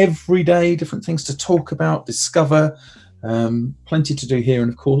every day, different things to talk about, discover, plenty to do here.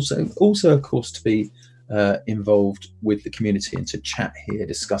 And of course, also, of course, to be involved with the community and to chat here,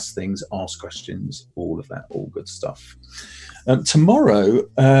 discuss things, ask questions, all of that, all good stuff. Tomorrow,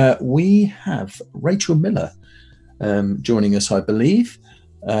 we have Rachel Miller joining us, I believe.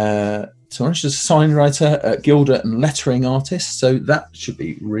 So she's a sign writer, gilder and lettering artist. So that should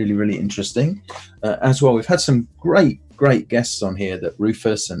be really, really interesting as well. We've had some great guests on here that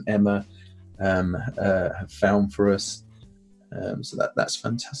Rufus and Emma have found for us. So that's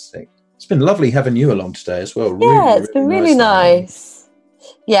fantastic. It's been lovely having you along today as well. Yeah, it's been really nice.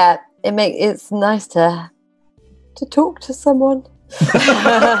 Yeah, it's nice to talk to someone.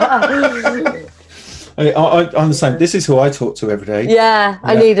 I'm the same. This is who I talk to every day. Yeah,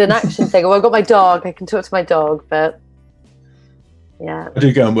 I need an action figure. Well, I've got my dog. I can talk to my dog, but yeah. I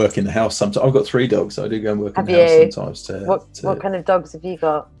do go and work in the house sometimes. I've got 3 dogs, so I do go and work in the house sometimes. What kind of dogs have you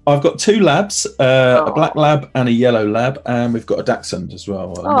got? I've got 2 labs, a black lab and a yellow lab, and we've got a dachshund as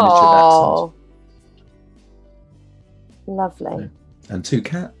well. Oh, lovely. And 2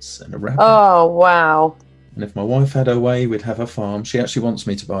 cats and a rabbit. Oh, wow. And if my wife had her way, we'd have a farm. She actually wants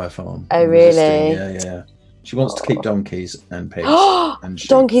me to buy a farm. Oh, really? Yeah. She wants to keep donkeys and pigs. And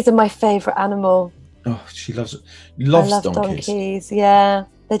donkeys are my favourite animal. Oh, she loves I love donkeys. Yeah,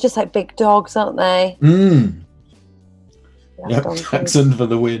 they're just like big dogs, aren't they? Yeah, Jackson for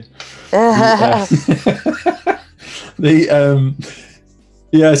the win.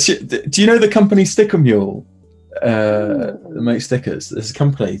 Do you know the company Sticker Mule? That make stickers. There's a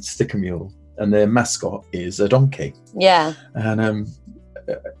company, Sticker Mule, and their mascot is a donkey. Yeah. And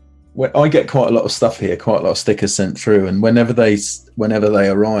I get quite a lot of stuff here, quite a lot of stickers sent through, and whenever they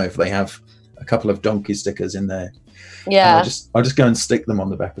arrive, they have a couple of donkey stickers in there. Yeah. And I just go and stick them on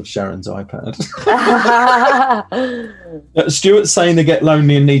the back of Sharon's iPad. Stuart's saying they get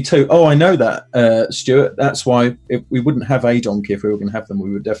lonely and need 2. Oh, I know that, Stuart. That's why we wouldn't have a donkey if we were going to have them.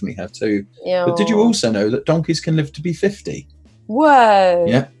 We would definitely have 2. Yeah. But did you also know that donkeys can live to be 50? Whoa.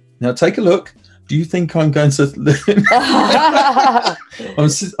 Yeah. Now take a look. Do you think I'm going to...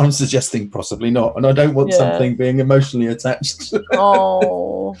 I'm suggesting possibly not. And I don't want something being emotionally attached.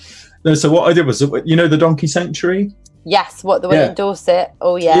 Oh. No, so what I did was, the Donkey Sanctuary? Yes, the one in Dorset.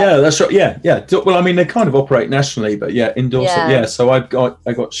 Oh, yeah. Yeah, that's right. Yeah. Well, I mean, they kind of operate nationally, but in Dorset, yeah. So I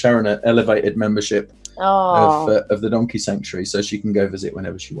got Sharon an elevated membership of the Donkey Sanctuary, so she can go visit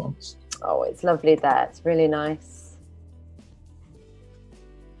whenever she wants. Oh, it's lovely there. It's really nice.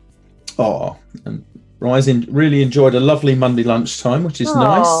 Oh, and Rising really enjoyed a lovely Monday lunchtime, which is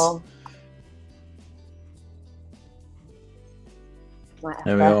nice.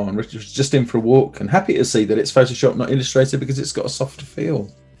 There we are. I'm just in for a walk and happy to see that it's Photoshop, not Illustrator, because it's got a softer feel.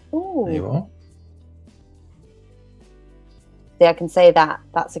 Ooh. There you are. See, I can say that.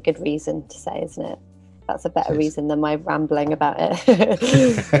 That's a good reason to say, isn't it? That's a better reason than my rambling about it.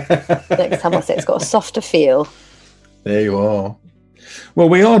 Next time I say it's got a softer feel. There you are. Well,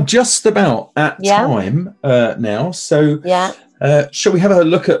 we are just about at time now. So shall we have a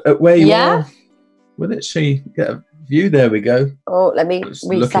look at where you are? Well, let's see. Get a view. There we go. Oh, let me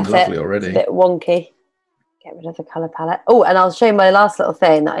reset it. Already. It's a bit wonky. Get rid of the colour palette. Oh, and I'll show you my last little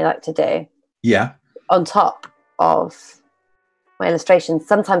thing that I like to do. Yeah. On top of my illustrations,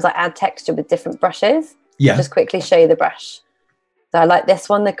 sometimes I add texture with different brushes. Yeah. I'll just quickly show you the brush. So I like this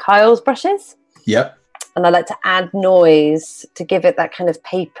one, the Kyle's brushes. Yep. And I like to add noise to give it that kind of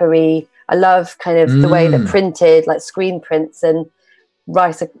papery. I love kind of the way that printed, like screen prints and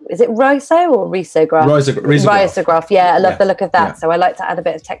is it riso or risograph? Risograph. Yeah, I love the look of that. Yeah. So I like to add a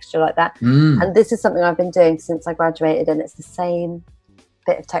bit of texture like that. And this is something I've been doing since I graduated, and it's the same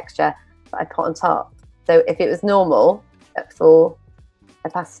bit of texture that I put on top. So if it was normal at full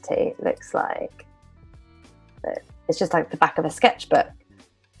opacity, it looks like it's just like the back of a sketchbook.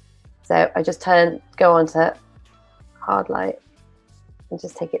 So I just go on to hard light and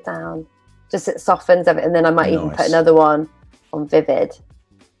just take it down. Just it softens everything, and then I might even put another one on vivid,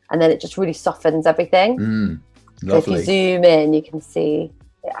 and then it just really softens everything. So if you zoom in, you can see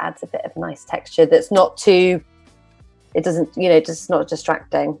it adds a bit of nice texture that's not too, it doesn't, just not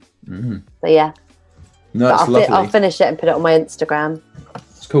distracting. So yeah. No, that's lovely. I'll finish it and put it on my Instagram.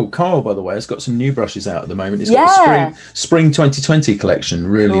 It's cool. Carl, by the way, has got some new brushes out at the moment. He's got the spring 2020 collection.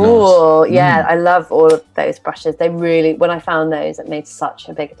 Really nice. Oh, yeah. I love all of those brushes. They really, when I found those, it made such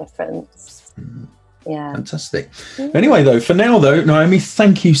a big difference. Yeah. Fantastic. Anyway, though, for now, though, Naomi,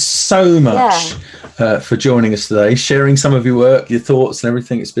 thank you so much for joining us today, sharing some of your work, your thoughts and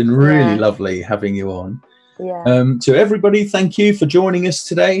everything. It's been really lovely having you on. Yeah. To everybody, thank you for joining us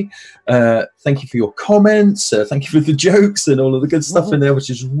today. Thank you for your comments. Thank you for the jokes and all of the good stuff in there, which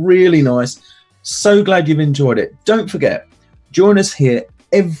is really nice. So glad you've enjoyed it. Don't forget, join us here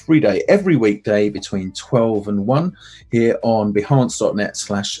every day, every weekday between 12 and 1 here on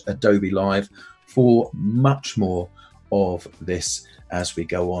behance.net/Adobe Live for much more of this as we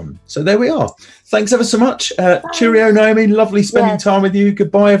go on. So there we are. Thanks ever so much. Cheerio, Naomi. Lovely spending time with you.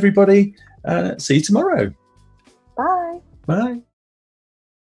 Goodbye, everybody. See you tomorrow. Bye. Bye.